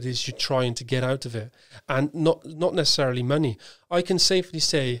understand what it is you're trying to get out of it, and not necessarily money. I can safely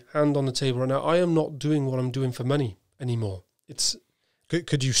say, hand on the table right now, I am not doing what I'm doing for money anymore. It's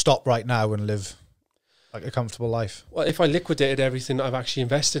could you stop right now and live like a comfortable life? Well, if I liquidated everything that I've actually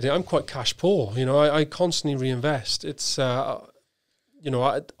invested in, I'm quite cash poor. You know, I constantly reinvest. It's you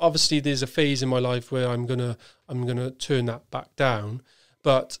know, obviously there's a phase in my life where I'm gonna turn that back down,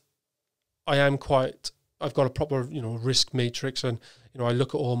 but I've got a proper, you know, risk matrix, and, you know, I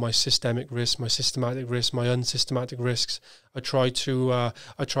look at all my systemic risks, my systematic risks, my unsystematic risks. I try to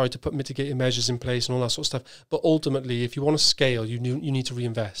put mitigating measures in place and all that sort of stuff. But ultimately, if you want to scale, you need to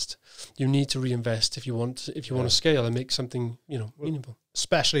reinvest. You need to reinvest if you want to scale and make something, you know, meaningful.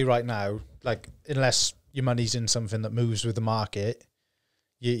 Especially right now, like, unless your money's in something that moves with the market,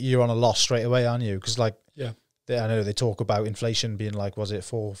 you're on a loss straight away, aren't you? Because, like, I know they talk about inflation being like, was it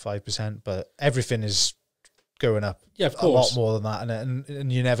 4 or 5%, but everything is going up of course. A lot more than that,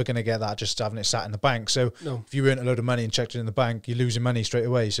 and you're never going to get that just having it sat in the bank. So if you earn a load of money and checked it in the bank, you're losing money straight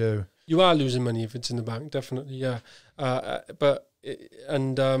away. So you are losing money if it's in the bank, definitely, you are,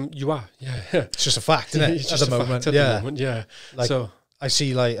 It's just a fact, isn't it? At the moment, yeah. Like, so I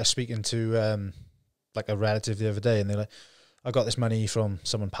see, like, I was speaking to like a relative the other day, and they're like, I got this money from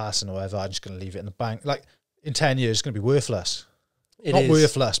someone passing or whatever, I'm just going to leave it in the bank. Like, in 10 years, it's going to be worthless. Not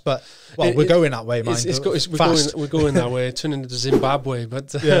worthless, but, well, we're going that way, man. We're going that way, turning into Zimbabwe. But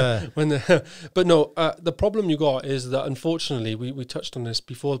the problem you got is that, unfortunately, we touched on this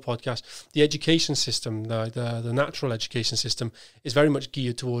before the podcast, the education system, the natural education system, is very much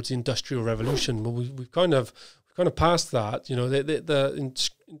geared towards the Industrial Revolution. Well, we've kind of passed that. You know, the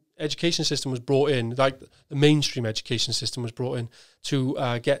education system was brought in, like the mainstream education system was brought in to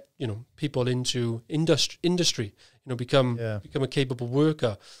get, you know, people into industry, you know, become a capable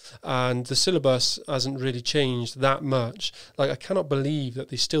worker, and the syllabus hasn't really changed that much. Like, I cannot believe that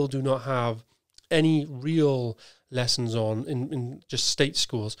they still do not have any real lessons on in just state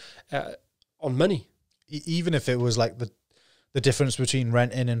schools on money. Even if it was like the difference between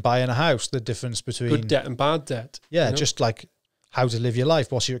renting and buying a house, the difference between good debt and bad debt. Yeah, you know? Just like how to live your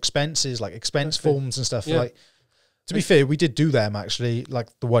life, what's your expenses, like expense forms and stuff. Like, to be fair, we did do them actually. Like,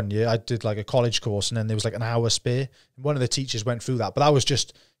 the one year I did like a college course, and then there was like an hour spare. And one of the teachers went through that, but that was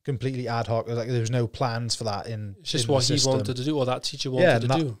just completely ad hoc. Like, there was no plans for that It's just what he wanted to do, or that teacher wanted to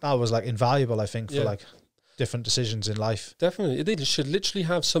do. That was like invaluable, I think, for like different decisions in life. Definitely. They should literally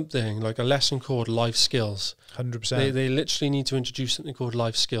have something like a lesson called life skills. 100%. They literally need to introduce something called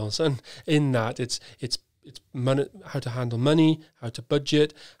life skills. And in that, it's money, how to handle money, how to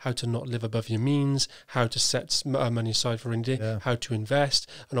budget, how to not live above your means, how to set money aside for any day, how to invest.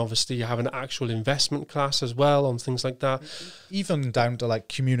 And obviously you have an actual investment class as well on things like that. Even down to like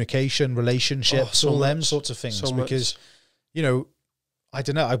communication, relationships, all them sorts of things. Because, you know, I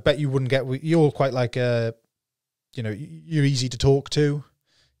don't know, I bet you wouldn't get, you're quite like you know, you're easy to talk to.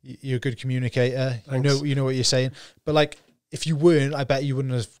 You're a good communicator. Thanks. You know what you're saying. But like, if you weren't, I bet you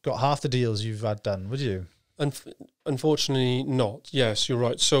wouldn't have got half the deals you've had done, would you? Unfortunately not. Yes, you're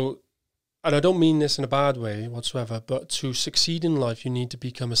right. So, and I don't mean this in a bad way whatsoever, but to succeed in life, you need to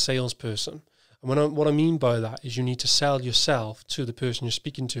become a salesperson. And what I mean by that is you need to sell yourself to the person you're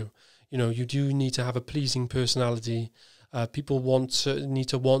speaking to. You know, you do need to have a pleasing personality. People need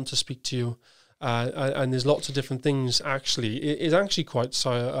to want to speak to you. And there's lots of different things, actually. It's actually quite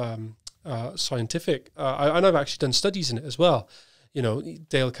scientific. And I've actually done studies in it as well. You know,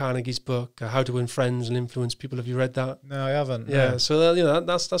 Dale Carnegie's book, How to Win Friends and Influence People. Have you read that? No, I haven't. Yeah, no. So you know,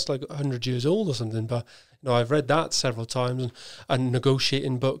 that's like 100 years old or something. But you know, I've read that several times, and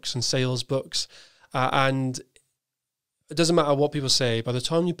negotiating books and sales books. And it doesn't matter what people say. By the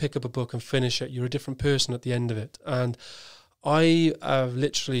time you pick up a book and finish it, you're a different person at the end of it. And I have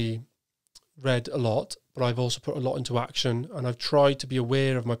literally read a lot, but I've also put a lot into action, and I've tried to be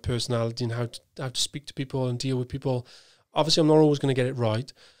aware of my personality and how to speak to people and deal with people. Obviously, I'm not always going to get it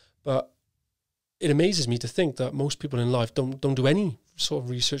right, but it amazes me to think that most people in life don't do any sort of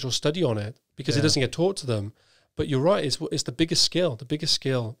research or study on it because it doesn't get taught to them. But you're right; it's the biggest skill. The biggest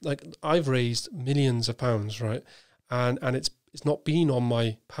skill. Like, I've raised millions of pounds, right? And it's not been on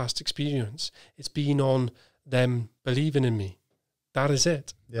my past experience. It's been on them believing in me. That is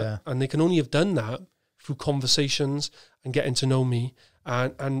it. Yeah. And they can only have done that through conversations and getting to know me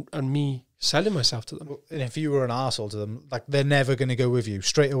and me selling myself to them. And if you were an arsehole to them, like, they're never going to go with you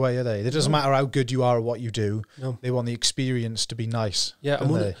straight away, are they? It doesn't matter how good you are at what you do. No. They want the experience to be nice. Yeah,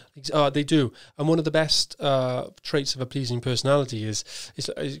 and they do. And one of the best traits of a pleasing personality is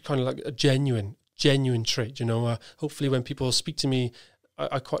kind of like a genuine trait. You know, hopefully when people speak to me,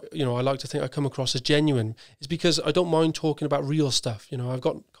 I like to think I come across as genuine. It's because I don't mind talking about real stuff. You know, I've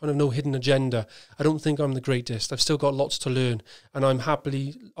got kind of no hidden agenda. I don't think I'm the greatest. I've still got lots to learn, and I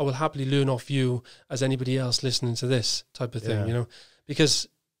will happily learn off you as anybody else listening to this type of thing. Yeah. You know, because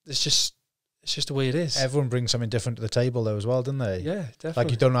it's just the way it is. Everyone brings something different to the table, though, as well, don't they? Yeah, definitely.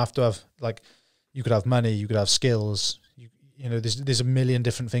 Like, you don't have to have, like, you could have money, you could have skills. You know, there's a million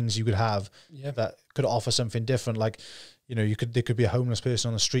different things you could have that could offer something different. Like, you know, there could be a homeless person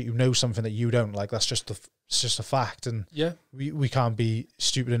on the street who knows something that you don't. Like, it's just a fact. And we can't be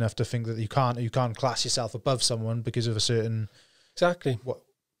stupid enough to think that you can't class yourself above someone because of a certain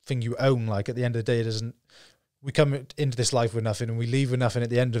thing you own. Like, at the end of the day, we come into this life with nothing and we leave with nothing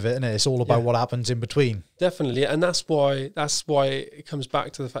at the end of it, and it's all about what happens in between. Definitely, and that's why it comes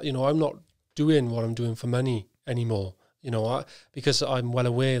back to the fact, you know, I'm not doing what I'm doing for money anymore. You know, because I'm well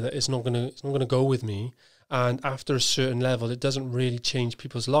aware that it's not gonna go with me, and after a certain level, it doesn't really change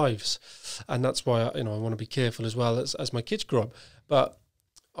people's lives, and that's why I want to be careful as well as my kids grow up. But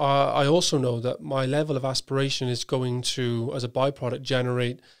I also know that my level of aspiration is going to, as a byproduct,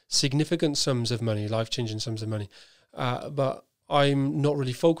 generate significant sums of money, life-changing sums of money. But I'm not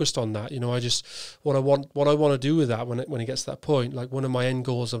really focused on that. You know, what I want to do with that when it gets to that point, like, one of my end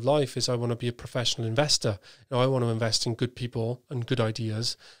goals of life is I want to be a professional investor. You know, I want to invest in good people and good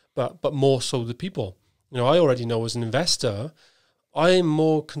ideas, but more so the people. You know, I already know as an investor, I am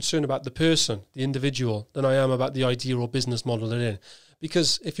more concerned about the person, the individual, than I am about the idea or business model they're in.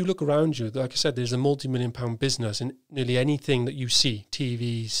 Because if you look around you, like I said, there's a multi-million-pound business in nearly anything that you see,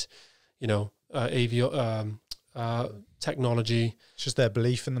 TVs, you know, technology. It's just their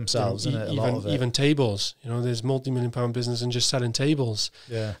belief in themselves, isn't it? A lot of it. Even tables. You know, there's multi-million-pound business in just selling tables.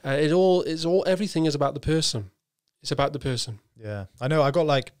 Yeah. Everything is about the person. It's about the person. Yeah, I know. I got,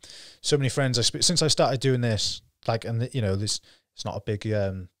 like, so many friends. Since I started doing this, like, and you know, it's not a big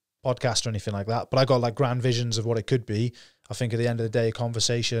podcast or anything like that, but I got, like, grand visions of what it could be. I think at the end of the day, a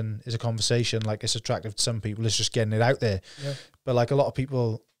conversation is a conversation. Like, it's attractive to some people. It's just getting it out there. Yeah. But, like, a lot of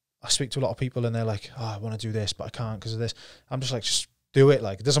people, I speak to a lot of people and they're like, oh, I want to do this, but I can't because of this. I'm just like, just do it.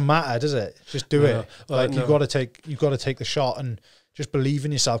 Like, it doesn't matter, does it? Just do it. Like, you've got to take the shot and just believe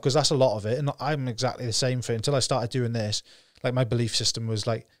in yourself, because that's a lot of it. And I'm exactly the same for it. Until I started doing this, like, my belief system was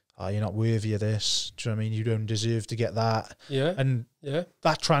like, oh, you're not worthy of this. Do you know what I mean? You don't deserve to get that. Yeah. And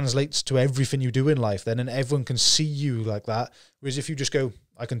that translates to everything you do in life then, and everyone can see you like that. Whereas if you just go,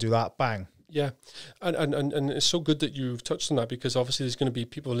 I can do that, bang. Yeah. And it's so good that you've touched on that, because obviously there's going to be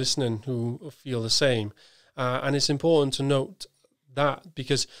people listening who feel the same. And it's important to note that,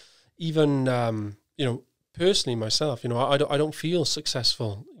 because even, you know, personally myself, you know, I don't feel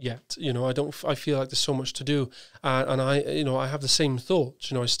successful yet. You know, I feel like there's so much to do, and I have the same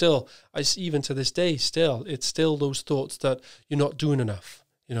thoughts. You know, even to this day, it's still those thoughts that you're not doing enough.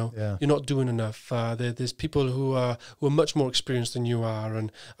 You know, you're not doing enough. There's people who are much more experienced than you are,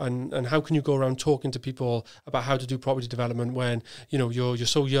 and how can you go around talking to people about how to do property development when, you know, you're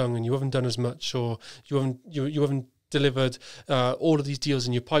so young and you haven't done as much, or you haven't delivered all of these deals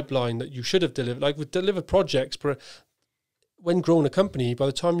in your pipeline that you should have delivered. Like, with delivered projects, when growing a company, by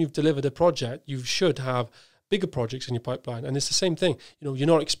the time you've delivered a project, you should have bigger projects in your pipeline. And it's the same thing. You know, you're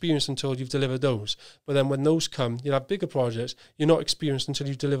not experienced until you've delivered those. But then when those come, you'll have bigger projects. You're not experienced until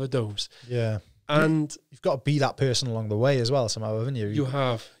you've delivered those. Yeah. And you've got to be that person along the way as well, somehow, haven't you? You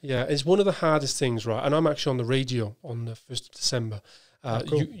have, yeah. It's one of the hardest things, right? And I'm actually on the radio on the 1st of December,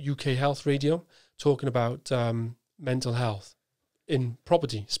 cool. UK Health Radio, talking about mental health in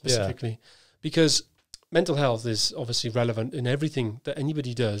property specifically, because mental health is obviously relevant in everything that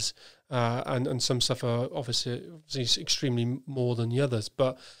anybody does, and some stuff are obviously extremely more than the others.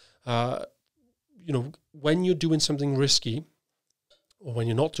 But you know, when you're doing something risky, or when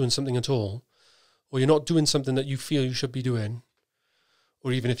you're not doing something at all, or you're not doing something that you feel you should be doing,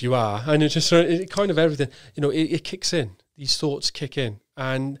 or even if you are, and it kind of everything, you know, it kicks in. These thoughts kick in,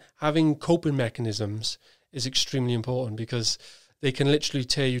 and having coping mechanisms is extremely important, because they can literally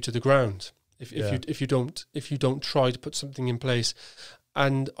tear you to the ground if you don't try to put something in place.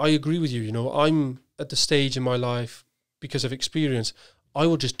 And I agree with you. You know, I'm at the stage in my life, because of experience, I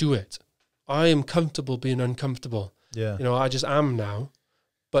will just do it. I am comfortable being uncomfortable. Yeah, you know, I just am now.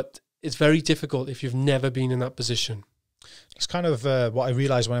 But it's very difficult if you've never been in that position. It's kind of what I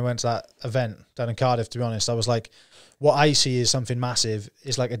realised when I went to that event down in Cardiff. To be honest, I was like, what I see is something massive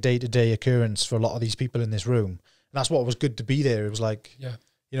is like a day-to-day occurrence for a lot of these people in this room. And that's what was good to be there. It was like,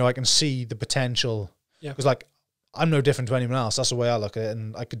 you know, I can see the potential. Because like, I'm no different to anyone else. That's the way I look at it.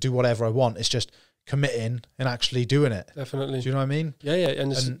 And I could do whatever I want. It's just committing and actually doing it. Definitely. Do you know what I mean? Yeah.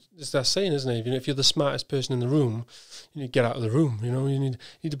 And it's that saying, isn't it? You know, if you're the smartest person in the room, you need to get out of the room. You know, you need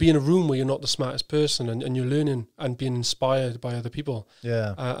to be in a room where you're not the smartest person and you're learning and being inspired by other people.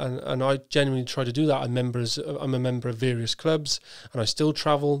 Yeah. And I genuinely try to do that. I'm a member of various clubs, and I still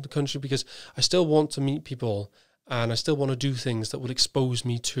travel the country because I still want to meet people, and I still want to do things that will expose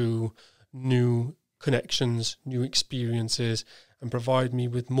me to new connections, new experiences, and provide me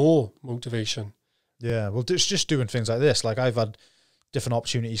with more motivation. Yeah, well, it's just doing things like this. Like, I've had different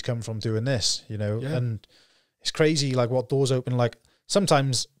opportunities come from doing this, you know, and it's crazy, like, what doors open. Like,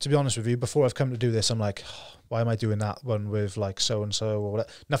 sometimes, to be honest with you, before I've come to do this, I'm like, oh, why am I doing that one with, like, so-and-so or whatever?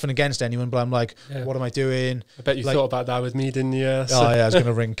 Nothing against anyone, but I'm like, what am I doing? I bet you like, thought about that with me, didn't you? Oh, yeah, I was going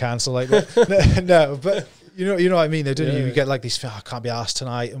to ring cancel like that. No, but you know what I mean, though, don't you? You get like these, I can't be asked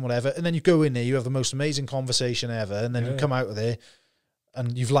tonight and whatever. And then you go in there, you have the most amazing conversation ever, and then you come out of there,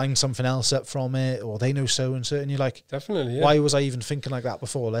 and you've lined something else up from it, or they know so-and-so, and you're like, definitely, why was I even thinking like that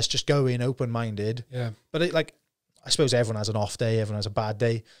before? Let's just go in open-minded. Yeah. But it, like, I suppose everyone has an off day, everyone has a bad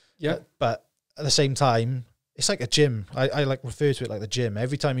day. Yeah. But at the same time, it's like a gym. I like refer to it like the gym.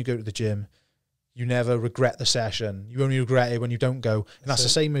 Every time you go to the gym, you never regret the session. You only regret it when you don't go. And that's the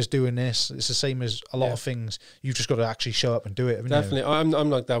same as doing this. It's the same as a lot of things. You've just got to actually show up and do it. Definitely. I'm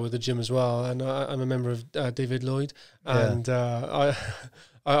like that with the gym as well. And I'm a member of David Lloyd. And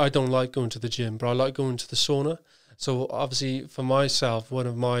I don't like going to the gym, but I like going to the sauna. So obviously for myself, one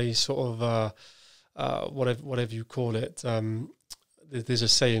of my sort of, whatever you call it, there's a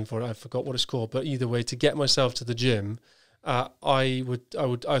saying for it. I forgot what it's called. But either way, to get myself to the gym, I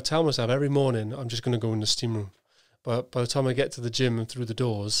tell myself every morning I'm just going to go in the steam room, but by the time I get to the gym and through the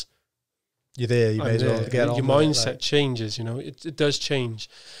doors, you're there. You may as well get on. Your mindset changes. You know, it does change,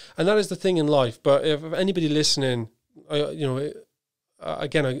 and that is the thing in life. But if anybody listening,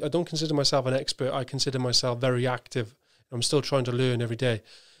 again, I don't consider myself an expert. I consider myself very active. I'm still trying to learn every day.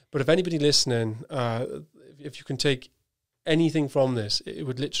 But if anybody listening, if you can take anything from this, it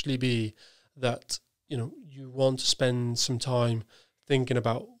would literally be that, you know, you want to spend some time thinking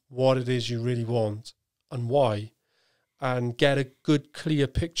about what it is you really want and why, and get a good, clear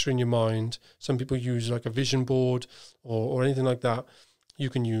picture in your mind. Some people use like a vision board or anything like that. You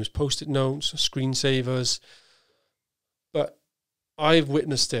can use Post-it notes, screensavers. But I've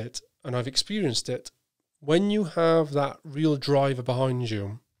witnessed it and I've experienced it. When you have that real driver behind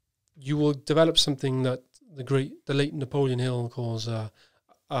you, you will develop something that the late Napoleon Hill calls a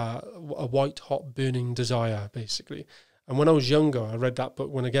white hot burning desire, basically. And when I was younger, I read that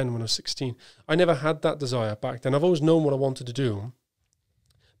book when I was 16. I never had that desire back then. I've always known what I wanted to do.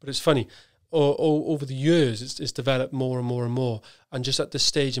 But it's funny, over the years, it's developed more and more and more. And just at this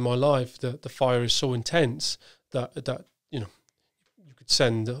stage in my life, the fire is so intense that you know, you could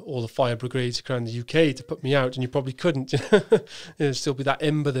send all the fire brigades around the UK to put me out, and you probably couldn't. There'd still be that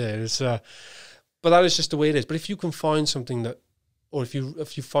ember there. But that is just the way it is. But if you can find something that, or if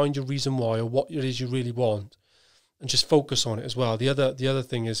you find your reason why, or what it is you really want, and just focus on it as well. The other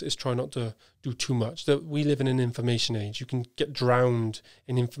thing is try not to do too much. That we live in an information age. You can get drowned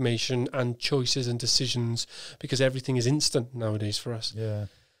in information and choices and decisions because everything is instant nowadays for us. Yeah,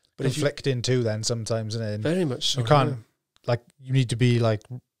 but conflicting too. Then sometimes, isn't it? Very much so. You can't like, you need to be like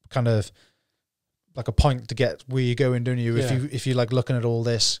kind of like a point to get where you're going, don't you? Yeah. If you're like looking at all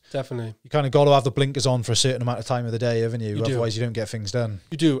this, definitely, you kind of got to have the blinkers on for a certain amount of time of the day, haven't you? Otherwise, you don't get things done.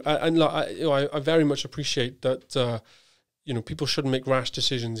 You do, and like I very much appreciate that. You know, people shouldn't make rash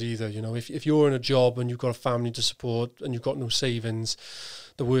decisions either. You know, if you're in a job and you've got a family to support and you've got no savings,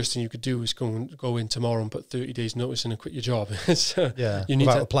 the worst thing you could do is go in tomorrow and put 30 days notice in and quit your job. You need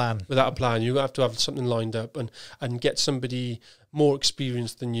without a plan. Without a plan, you have to have something lined up and get somebody more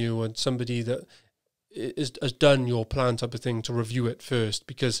experienced than you and somebody that has done your plan type of thing to review it first,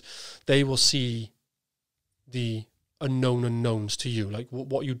 because they will see the unknown unknowns to you, like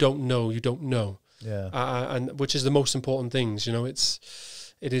what you don't know, you don't know. Yeah, and which is the most important things. You know, it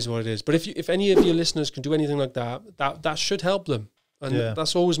is what it is. But if any of your listeners can do anything like that should help them. And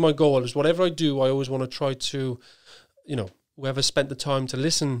that's always my goal. Is whatever I do, I always want to try to, you know, whoever spent the time to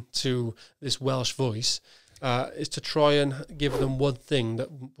listen to this Welsh voice, is to try and give them one thing that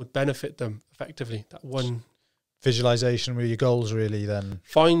would benefit them effectively. That one visualization with your goals, really. Then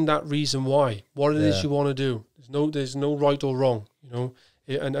find that reason why, what it is you want to do. There's no right or wrong. You know.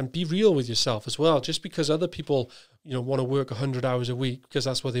 And be real with yourself as well. Just because other people, you know, want to work 100 hours a week because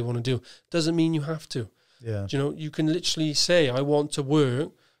that's what they want to do, doesn't mean you have to. Yeah. You know, you can literally say, I want to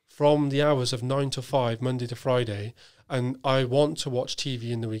work from the hours of 9 to 5, Monday to Friday, and I want to watch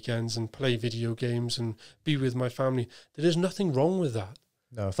TV in the weekends and play video games and be with my family. There is nothing wrong with that.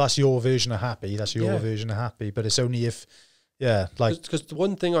 No, if that's your version of happy, that's your version of happy. But it's only if, like... Because the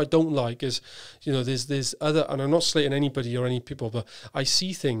one thing I don't like is, you know, there's other, and I'm not slating anybody or any people, but I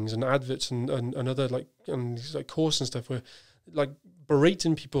see things and adverts and other, like, and these, like, courses and stuff where, like,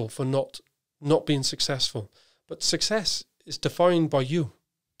 berating people for not being successful. But success is defined by you.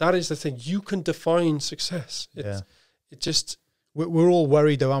 That is the thing. You can define success. It just... We're all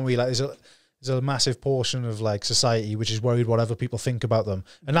worried though, aren't we? Like, there's a massive portion of like society which is worried what other people think about them.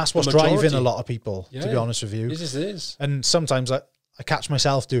 And that's what's driving a lot of people, to be honest with you. It is. And sometimes I catch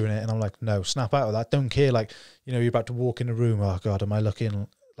myself doing it and I'm like, no, snap out of that. Don't care. Like, you know, you're about to walk in a room. Oh God, am I looking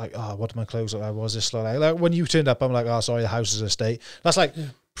like, oh, what do my clothes look like? Was this like when you turned up, I'm like, oh, sorry, the house is a state. That's like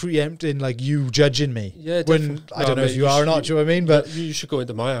preempting like you judging me. Yeah, when I don't know if you are or not, do you know what I mean? But you should go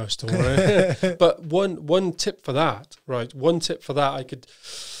into my house, don't worry. But one tip for that, right? One tip for that I could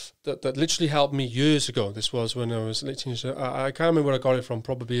that literally helped me years ago. This was when I was literally, I can't remember where I got it from,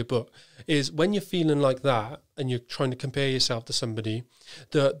 probably a book, is when you're feeling like that and you're trying to compare yourself to somebody,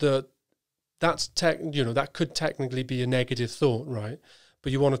 that could technically be a negative thought, right?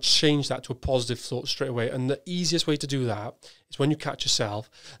 But you want to change that to a positive thought straight away. And the easiest way to do that is when you catch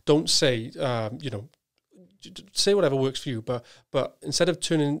yourself, don't say, say whatever works for you, but instead of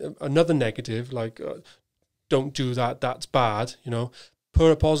turning another negative, like, don't do that, that's bad, you know, put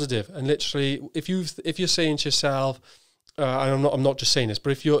a positive. And literally, if you're saying to yourself, and I'm not just saying this, but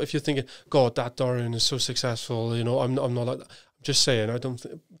if you're thinking, God, that Dorian is so successful, you know, I'm not like that. I'm just saying, I don't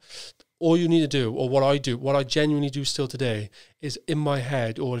think... All you need to do, or what I genuinely do still today, is in my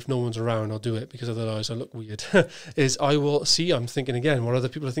head, or if no one's around, I'll do it because otherwise I look weird, is I will see, I'm thinking again what other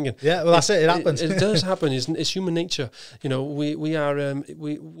people are thinking. Yeah, well, that's it. It happens. It does happen. It's human nature. You know, we are,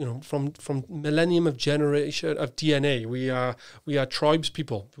 you know, from millennium of generation of DNA, we are tribes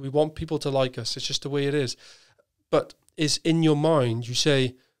people. We want people to like us. It's just the way it is. But is in your mind, you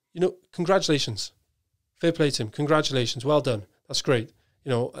say, you know, congratulations. Fair play to him. Congratulations. Well done. That's great. You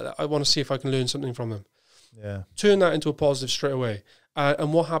know, I want to see if I can learn something from them. Yeah. Turn that into a positive straight away.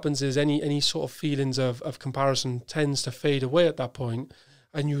 And what happens is any sort of feelings of comparison tends to fade away at that point.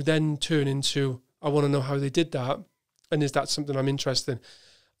 And you then turn into, I want to know how they did that. And is that something I'm interested in?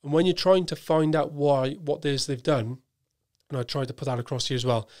 And when you're trying to find out what it is they've done, and I try to put that across here as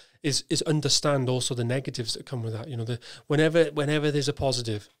well, is understand also the negatives that come with that. You know, whenever there's a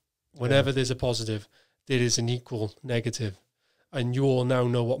positive, there is an equal negative. And you all now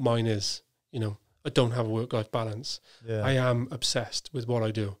know what mine is. You know, I don't have a work-life balance. Yeah. I am obsessed with what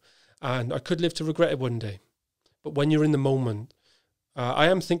I do. And I could live to regret it one day. But when you're in the moment, I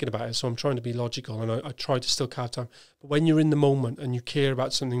am thinking about it, so I'm trying to be logical, and I try to still carve time. But when you're in the moment and you care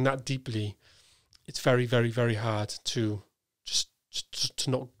about something that deeply, it's very, very, very hard to just to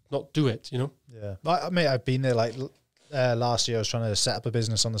not do it, you know? Yeah. I've been there, like, last year I was trying to set up a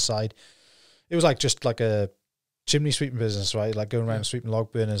business on the side. It was like just like a chimney sweeping business, right? Like going around sweeping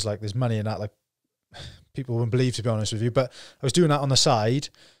log burners, like there's money in that, like people wouldn't believe, to be honest with you. But I was doing that on the side,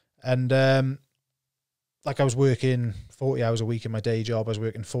 and like I was working 40 hours a week in my day job. I was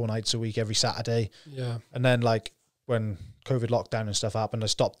working 4 nights a week every Saturday. Yeah. And then like when COVID lockdown and stuff happened, I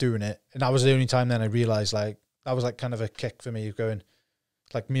stopped doing it. And that was the only time then I realized, like, that was like kind of a kick for me, going,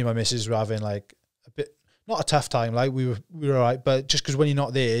 like, me and my missus were having like a bit, not a tough time, like we were all right, but just because when you're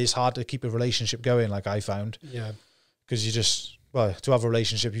not there, it's hard to keep a relationship going, like I found. Yeah. Because you just, well, to have a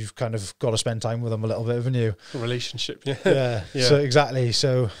relationship, you've kind of got to spend time with them a little bit, haven't you? A relationship, yeah. Yeah. So exactly.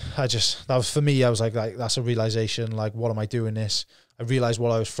 So that was for me, I was like, that's a realization, like, what am I doing this? I realized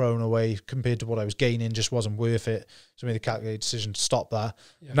what I was throwing away compared to what I was gaining just wasn't worth it. So I made the calculated decision to stop that.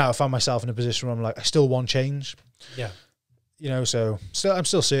 Yeah. Now I found myself in a position where I'm like, I still want change. Yeah. You know, so I'm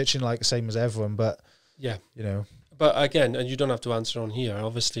still searching, like the same as everyone, but yeah, you know. But again, and you don't have to answer on here,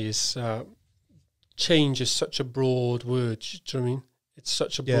 obviously, it's change is such a broad word. Do you know what I mean? It's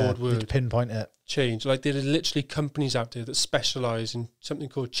such a broad word. Pinpoint it. Change. Like, there are literally companies out there that specialize in something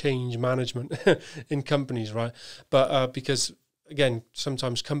called change management in companies, right? But because, again,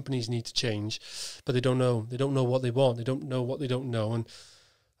 sometimes companies need to change, but they don't know. They don't know what they want. They don't know what they don't know. And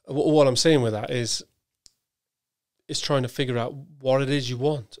what I'm saying with that is trying to figure out what it is you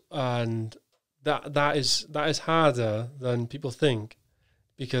want. And that is harder than people think,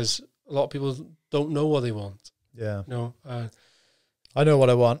 because a lot of people don't know what they want. Yeah. You know, I know what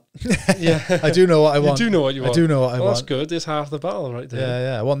I want. Yeah. I do know what I want. You do know what you want. I do know what I want. That's good. It's half the battle right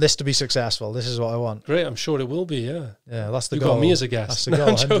there. Yeah. I want this to be successful. This is what I want. Great. I'm sure it will be, yeah. Yeah, that's the you goal. got me as a guest. That's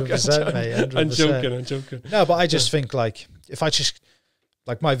the goal, 100%, mate. 100%. I'm joking. No, but I just think, like, if I just,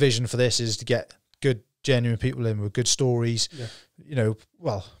 like, my vision for this is to get good, genuine people in with good stories. Yeah. You know,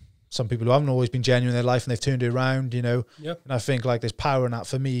 well, some people who haven't always been genuine in their life and they've turned it around, you know. Yep. And I think, like, there's power in that.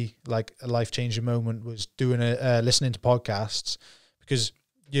 For me, like, a life-changing moment was listening to podcasts, because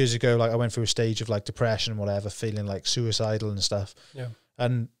years ago, like, I went through a stage of, like, depression and whatever, feeling, like, suicidal and stuff. Yeah.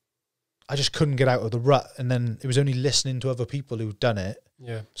 And I just couldn't get out of the rut. And then it was only listening to other people who'd done it.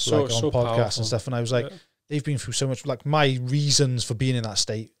 Yeah. So, like, on podcasts powerful. And stuff. And I was like, they've been through so much. Like, my reasons for being in that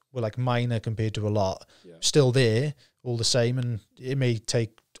state were, like, minor compared to a lot. Yeah. Still there, all the same. And it may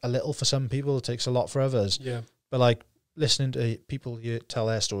take a little for some people, it takes a lot for others. Yeah. But, like, listening to people tell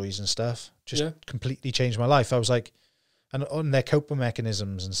their stories and stuff just completely changed my life. I was like, and on their coping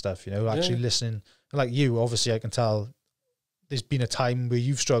mechanisms and stuff, you know, actually listening. Like you, obviously, I can tell there's been a time where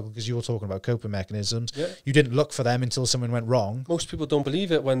you've struggled because you're talking about coping mechanisms. Yeah. You didn't look for them until something went wrong. Most people don't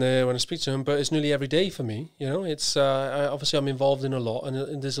believe it when I speak to them, but it's nearly every day for me. You know, it's obviously I'm involved in a lot,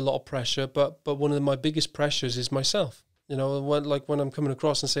 and there's a lot of pressure. But one of my biggest pressures is myself. You know, when I'm coming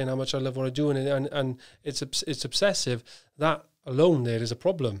across and saying how much I love what I do, and it's obsessive, that alone there is a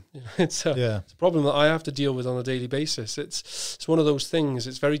problem. You know, it's a problem that I have to deal with on a daily basis. It's one of those things.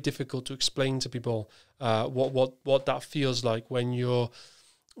 It's very difficult to explain to people what that feels like when you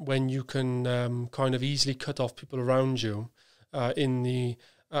can kind of easily cut off people around you and you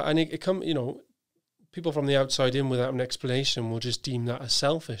know, people from the outside in without an explanation will just deem that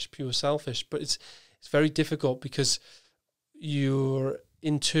as pure selfish. But it's very difficult because your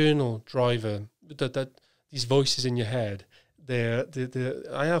internal driver, that these voices in your head,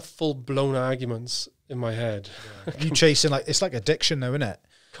 I have full blown arguments in my head. Yeah. You chasing, like, it's like addiction though, isn't it?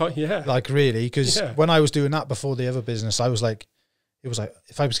 Yeah. Like, really, because when I was doing that before the other business, I was like, it was like,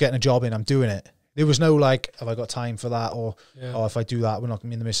 if I was getting a job in, I'm doing it. There was no like, have I got time for that? Or if I do that, we're not going to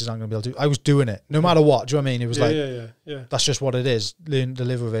be in the missus, I'm going to be able to do. I was doing it no matter what. Do you know what I mean? It was that's just what it is. Learn to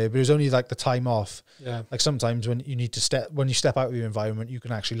live with it. But it was only like the time off. Yeah. Like sometimes when you need to when you step out of your environment, you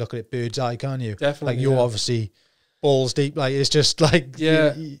can actually look at it bird's eye, can't you? Definitely. Like, you're obviously balls deep. Like, it's just like,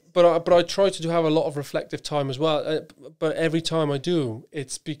 but I try to have a lot of reflective time as well. But every time I do,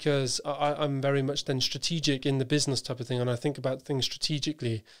 it's because I'm very much then strategic in the business type of thing, and I think about things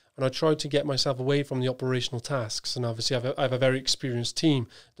strategically, and I try to get myself away from the operational tasks. And obviously, I have a very experienced team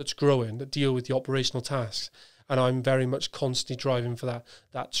that's growing, that deal with the operational tasks, and I'm very much constantly driving for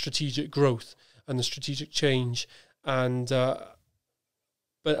that strategic growth and the strategic change. And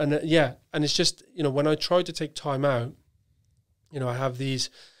and it's just, you know, when I try to take time out, you know, I have these,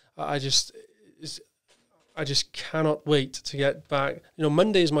 I just cannot wait to get back. You know,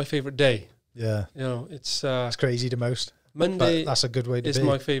 Monday is my favorite day. Yeah. You know, it's crazy to most. Monday, but that's a good way to be. It's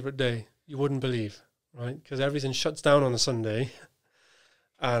my favorite day. You wouldn't believe, right? Because everything shuts down on a Sunday,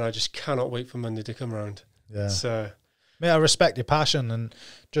 and I just cannot wait for Monday to come around. Yeah. Mate, I respect your passion, and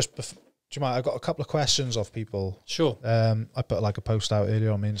just before, do you mind? I got a couple of questions off people. Sure. I put like a post out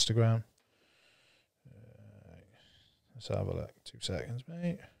earlier on my Instagram. Let's have a look. 2 seconds,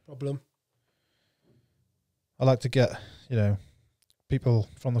 mate. Problem. I like to get, you know, people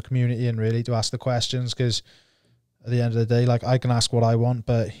from the community in really to ask the questions, because at the end of the day, like, I can ask what I want,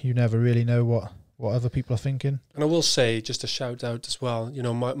 but you never really know what other people are thinking. And I will say, just a shout out as well, you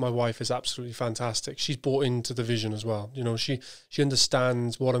know, my wife is absolutely fantastic. She's bought into the vision as well. You know, she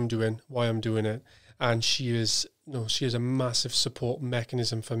understands what I'm doing, why I'm doing it, and she is a massive support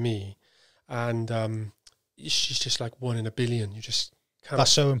mechanism for me. And she's just like one in a billion. You just can't.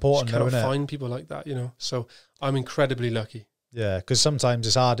 That's so important, though, isn't it? Find people like that, you know. So I'm incredibly lucky. Yeah, because sometimes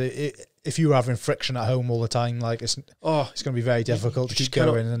it's hard. If you're having friction at home all the time, like, it's going to be very difficult to keep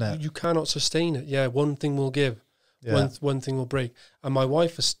going, isn't it? You cannot sustain it. Yeah, one thing will give, one thing will break. And my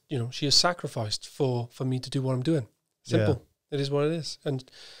wife is, you know, she has sacrificed for me to do what I'm doing. Simple. Yeah. It is what it is, and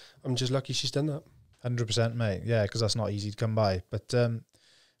I'm just lucky she's done that. 100%, mate. Yeah, because that's not easy to come by. But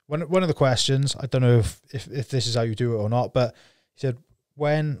one of the questions, I don't know if this is how you do it or not, but he said,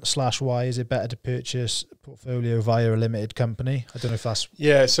 when/why is it better to purchase a portfolio via a limited company? I don't know if that's...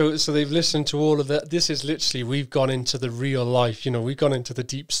 Yeah, so they've listened to all of that. This is literally, we've gone into the real life, you know, we've gone into the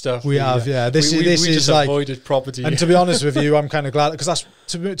deep stuff. We have, yeah. This we is just like... avoided property. And to be honest with you, I'm kind of glad, because that's,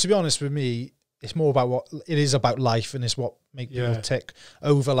 to be honest with me, it's more about what... It is about life, and it's what makes people tick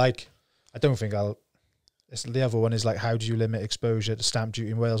over, like... I don't think the other one is like, how do you limit exposure to stamp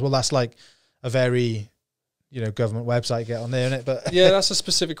duty in Wales? Well, that's like a very government website, get on there, innit? But yeah, that's a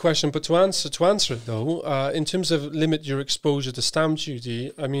specific question. But to answer it though, in terms of limit your exposure to stamp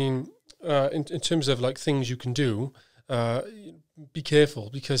duty, I mean, in terms of like things you can do, be careful,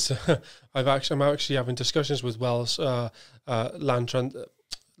 because I'm actually having discussions with Welsh land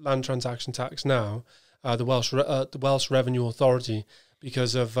transaction tax now, the Welsh Revenue Authority,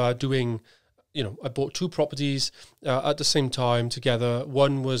 because of doing. I bought 2 properties at the same time together.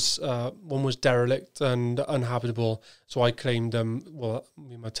 One was derelict and uninhabitable, so I claimed them. Well,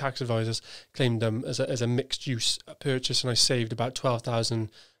 my tax advisors claimed them as a mixed use purchase, and I saved about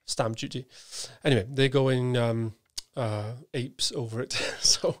 12,000 stamp duty. Anyway, they're going apes over it,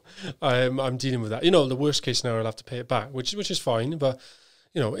 so I'm dealing with that. The worst case scenario, I'll have to pay it back, which is fine. But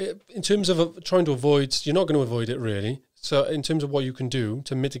in terms of trying to avoid, you're not going to avoid it really. So in terms of what you can do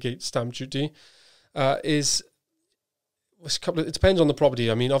to mitigate stamp duty, it depends on the property.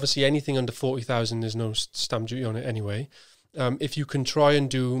 I mean, obviously anything under 40,000, there's no stamp duty on it anyway. If you can try and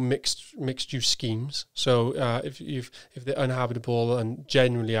do mixed use schemes, so if they're uninhabitable and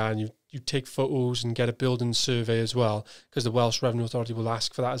generally are, and you take photos and get a building survey as well, because the Welsh Revenue Authority will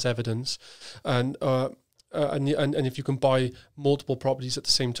ask for that as evidence, and if you can buy multiple properties at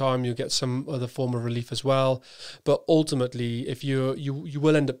the same time, you'll get some other form of relief as well. But ultimately, if you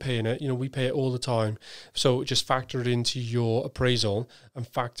will end up paying it, we pay it all the time. So just factor it into your appraisal and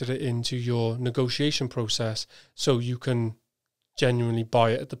factor it into your negotiation process, so you can genuinely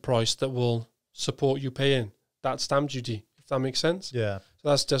buy it at the price that will support you paying that stamp duty, if that makes sense. Yeah. So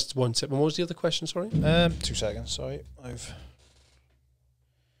that's just one tip. And what was the other question, sorry? 2 seconds, sorry. I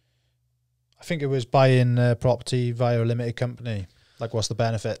think it was buying property via a limited company. Like, what's the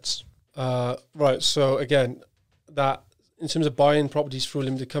benefits? Right. So again, that in terms of buying properties through a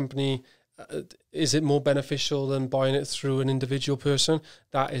limited company, is it more beneficial than buying it through an individual person?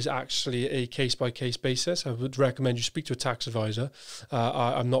 That is actually a case-by-case basis. I would recommend you speak to a tax advisor.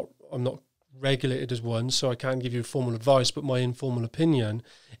 I'm not regulated as one, so I can't give you formal advice, but my informal opinion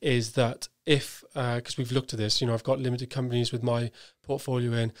is that if, because we've looked at this, I've got limited companies with my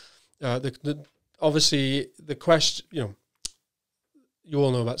portfolio in, obviously the question, you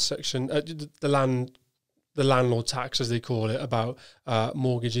all know about section, the landlord tax, as they call it, about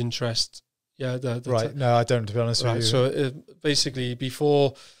mortgage interest. Yeah, right. No, I don't, to be honest with you. So basically,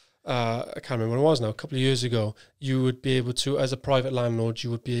 before I can't remember when it was now, a couple of years ago, you would be able to, as a private landlord,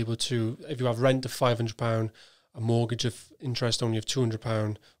 you would be able to, if you have rent of £500, a mortgage of interest only of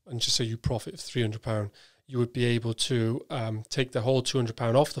 £200, and just say you profit of £300, you would be able to take the whole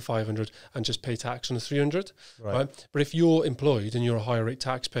 £200 off the 500 and just pay tax on the 300. Right. But if you're employed and you're a higher rate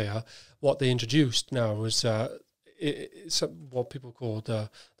taxpayer, what they introduced now was it's what people call the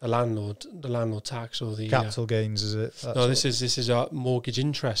landlord tax, or the capital gains, is it? No, this is a mortgage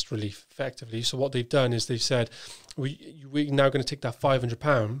interest relief, effectively. So what they've done is they've said we're now going to take that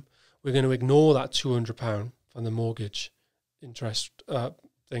 £500, we're going to ignore that £200 from the mortgage interest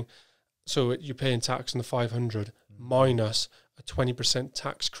thing. So you're paying tax on the 500 minus a 20%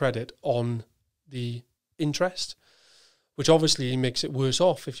 tax credit on the interest, which obviously makes it worse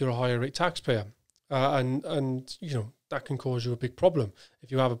off if you're a higher rate taxpayer. And that can cause you a big problem.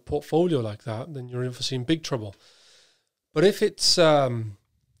 If you have a portfolio like that, then you're obviously in big trouble. But if it's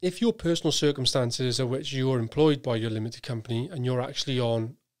if your personal circumstances are which you're employed by your limited company and you're actually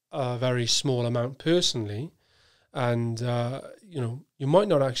on a very small amount personally, and you might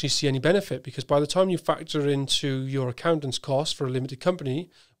not actually see any benefit, because by the time you factor into your accountant's cost for a limited company,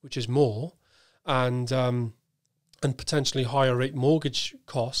 which is more, and potentially higher rate mortgage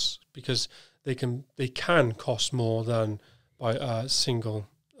costs, because they can cost more than by a single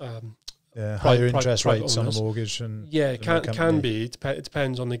higher interest rates on a mortgage, and it can be. It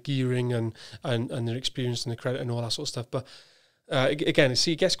depends on the gearing and their experience and the credit and all that sort of stuff. But again,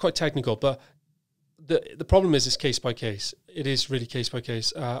 it gets quite technical, but the problem is it's case by case. It is really case by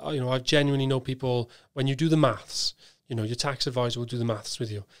case. I genuinely know people, when you do the maths, your tax advisor will do the maths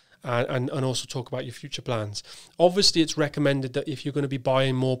with you and also talk about your future plans. Obviously, it's recommended that if you're going to be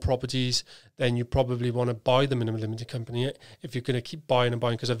buying more properties, then you probably want to buy them in a limited company. If you're going to keep buying and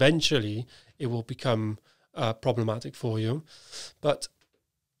buying, because eventually it will become problematic for you. But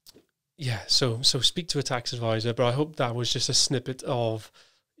yeah, so speak to a tax advisor. But I hope that was just a snippet of,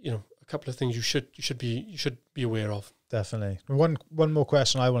 a couple of things you should be aware of. Definitely. One more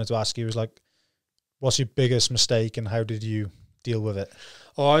question I wanted to ask you is, like, what's your biggest mistake and how did you deal with it?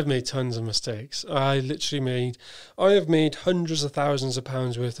 Oh, I've made tons of mistakes. I have made hundreds of thousands of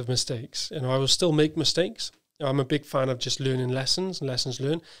pounds worth of mistakes. I will still make mistakes. I'm a big fan of just learning lessons and lessons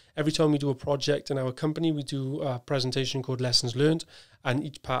learned. Every time we do a project in our company, we do a presentation called Lessons Learned, and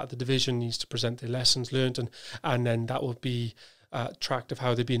each part of the division needs to present their lessons learned, and then that will be tracked of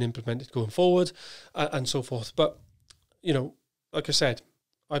how they're being implemented going forward, and so forth. But, you know, like I said,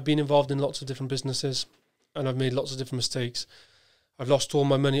 I've been involved in lots of different businesses, and I've made lots of different mistakes. I've lost all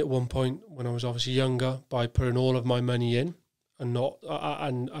my money at one point when I was obviously younger by putting all of my money in and not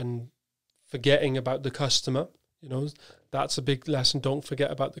and forgetting about the customer. You know, that's a big lesson. Don't forget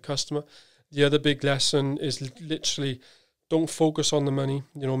about the customer. The other big lesson is literally don't focus on the money.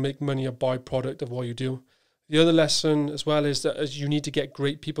 You know, make money a byproduct of what you do. The other lesson as well is that you need to get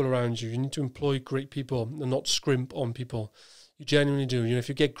great people around you. You need to employ great people and not scrimp on people. You genuinely do. You know, if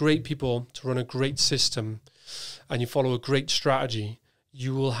you get great people to run a great system and you follow a great strategy,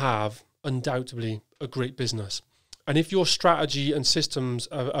 you will have undoubtedly a great business. And if your strategy and systems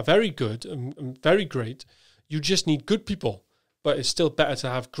are very good and very great, you just need good people. But it's still better to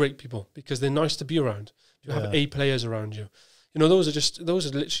have great people because they're nice to be around. You have A players around you. You know, those are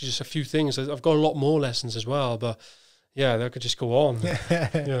literally just a few things. I've got a lot more lessons as well, but yeah, that could just go on. Yeah.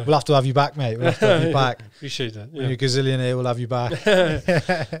 We'll have to have you back, mate. We'll have to have you back. Appreciate that. When you're a gazillionaire, we'll have you back.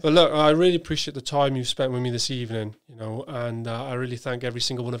 But look, I really appreciate the time you've spent with me this evening, you know, and I really thank every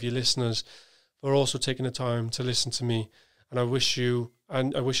single one of your listeners for also taking the time to listen to me. And I wish you,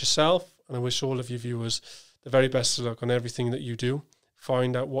 and I wish yourself, and I wish all of your viewers the very best of luck on everything that you do.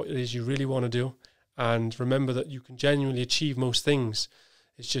 Find out what it is you really want to do, and remember that you can genuinely achieve most things.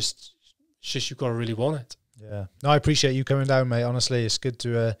 It's just you've got to really want it. Yeah, no, I appreciate you coming down, mate. Honestly, it's good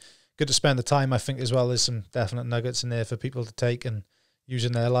to spend the time. I think as well, there's some definite nuggets in there for people to take and use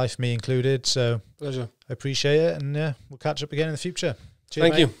in their life, me included. So pleasure. I appreciate it, and yeah, we'll catch up again in the future. Cheers,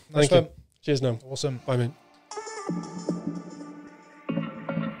 Thank you. Thank you. Cheers, now. Awesome. Bye, mate.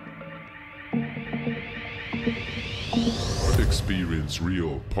 Experience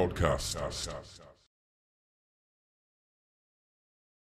Real Podcast.